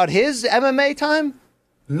about his MMA time?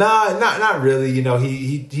 Nah, not really. He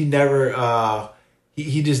never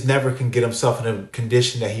he just never can get himself in a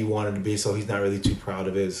condition that he wanted to be, so he's not really too proud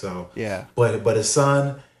of it. So yeah. But his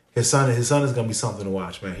son is gonna be something to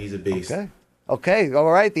watch, man. He's a beast. Okay,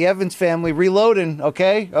 all right. The Evans family reloading.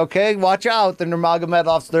 Okay. Watch out. The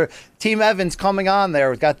Nurmagomedovs, their Team Evans coming on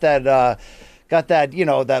there. Got that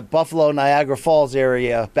that Buffalo, Niagara Falls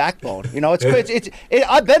area backbone. It's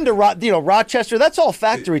I've been to Rochester. That's all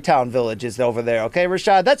factory town villages over there. Okay,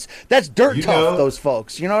 Rashad. That's dirt tough. Those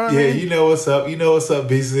folks. You know what I mean? Yeah, you know what's up. You know what's up,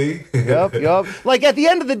 BC. Yep. Like at the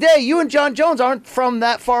end of the day, you and John Jones aren't from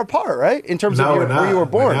that far apart, right? In terms of where you were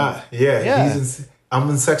born. We're not. Yeah. I'm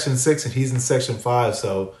in Section 6 and he's in Section 5.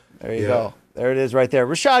 So there you go. There it is right there.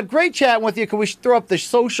 Rashad, great chatting with you. Can we throw up the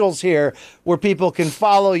socials here where people can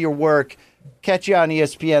follow your work? Catch you on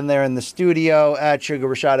ESPN there in the studio at Sugar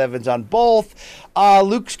Rashad Evans on both.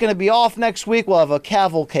 Luke's going to be off next week. We'll have a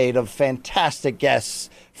cavalcade of fantastic guests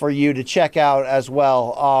for you to check out as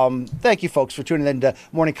well. Thank you, folks, for tuning in to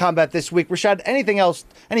Morning Combat this week. Rashad, anything else,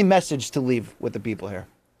 any message to leave with the people here?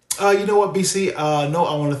 You know what, BC? No,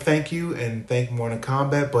 I want to thank you and thank Morning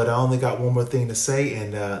Combat, but I only got one more thing to say,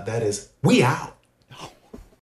 and that is we out.